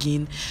 to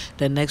begin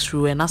the next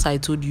row. And as I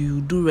told you,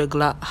 you do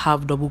regular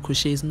half double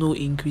crochets, no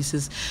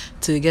increases,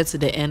 till you get to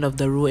the end of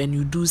the row, and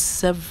you do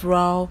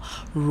several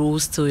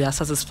rows till you are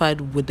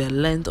satisfied with the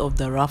length of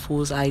the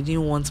ruffles. I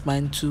didn't want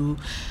mine too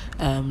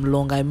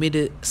long, I made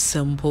it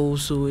simple,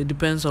 so it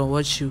depends on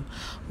what you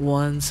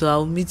want. So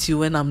I'll meet you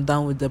when I'm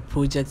done with the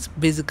project.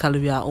 Basically,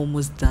 we are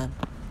almost done.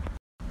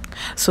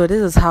 So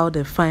this is how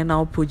the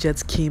final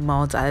project came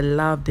out. I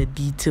love the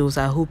details.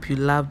 I hope you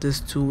love this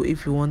too.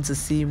 If you want to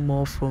see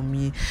more from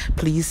me,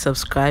 please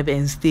subscribe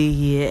and stay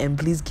here, and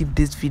please give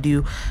this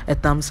video a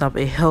thumbs up.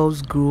 It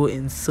helps grow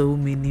in so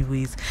many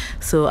ways.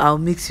 So I'll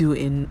meet you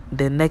in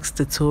the next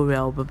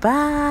tutorial. Bye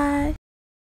bye.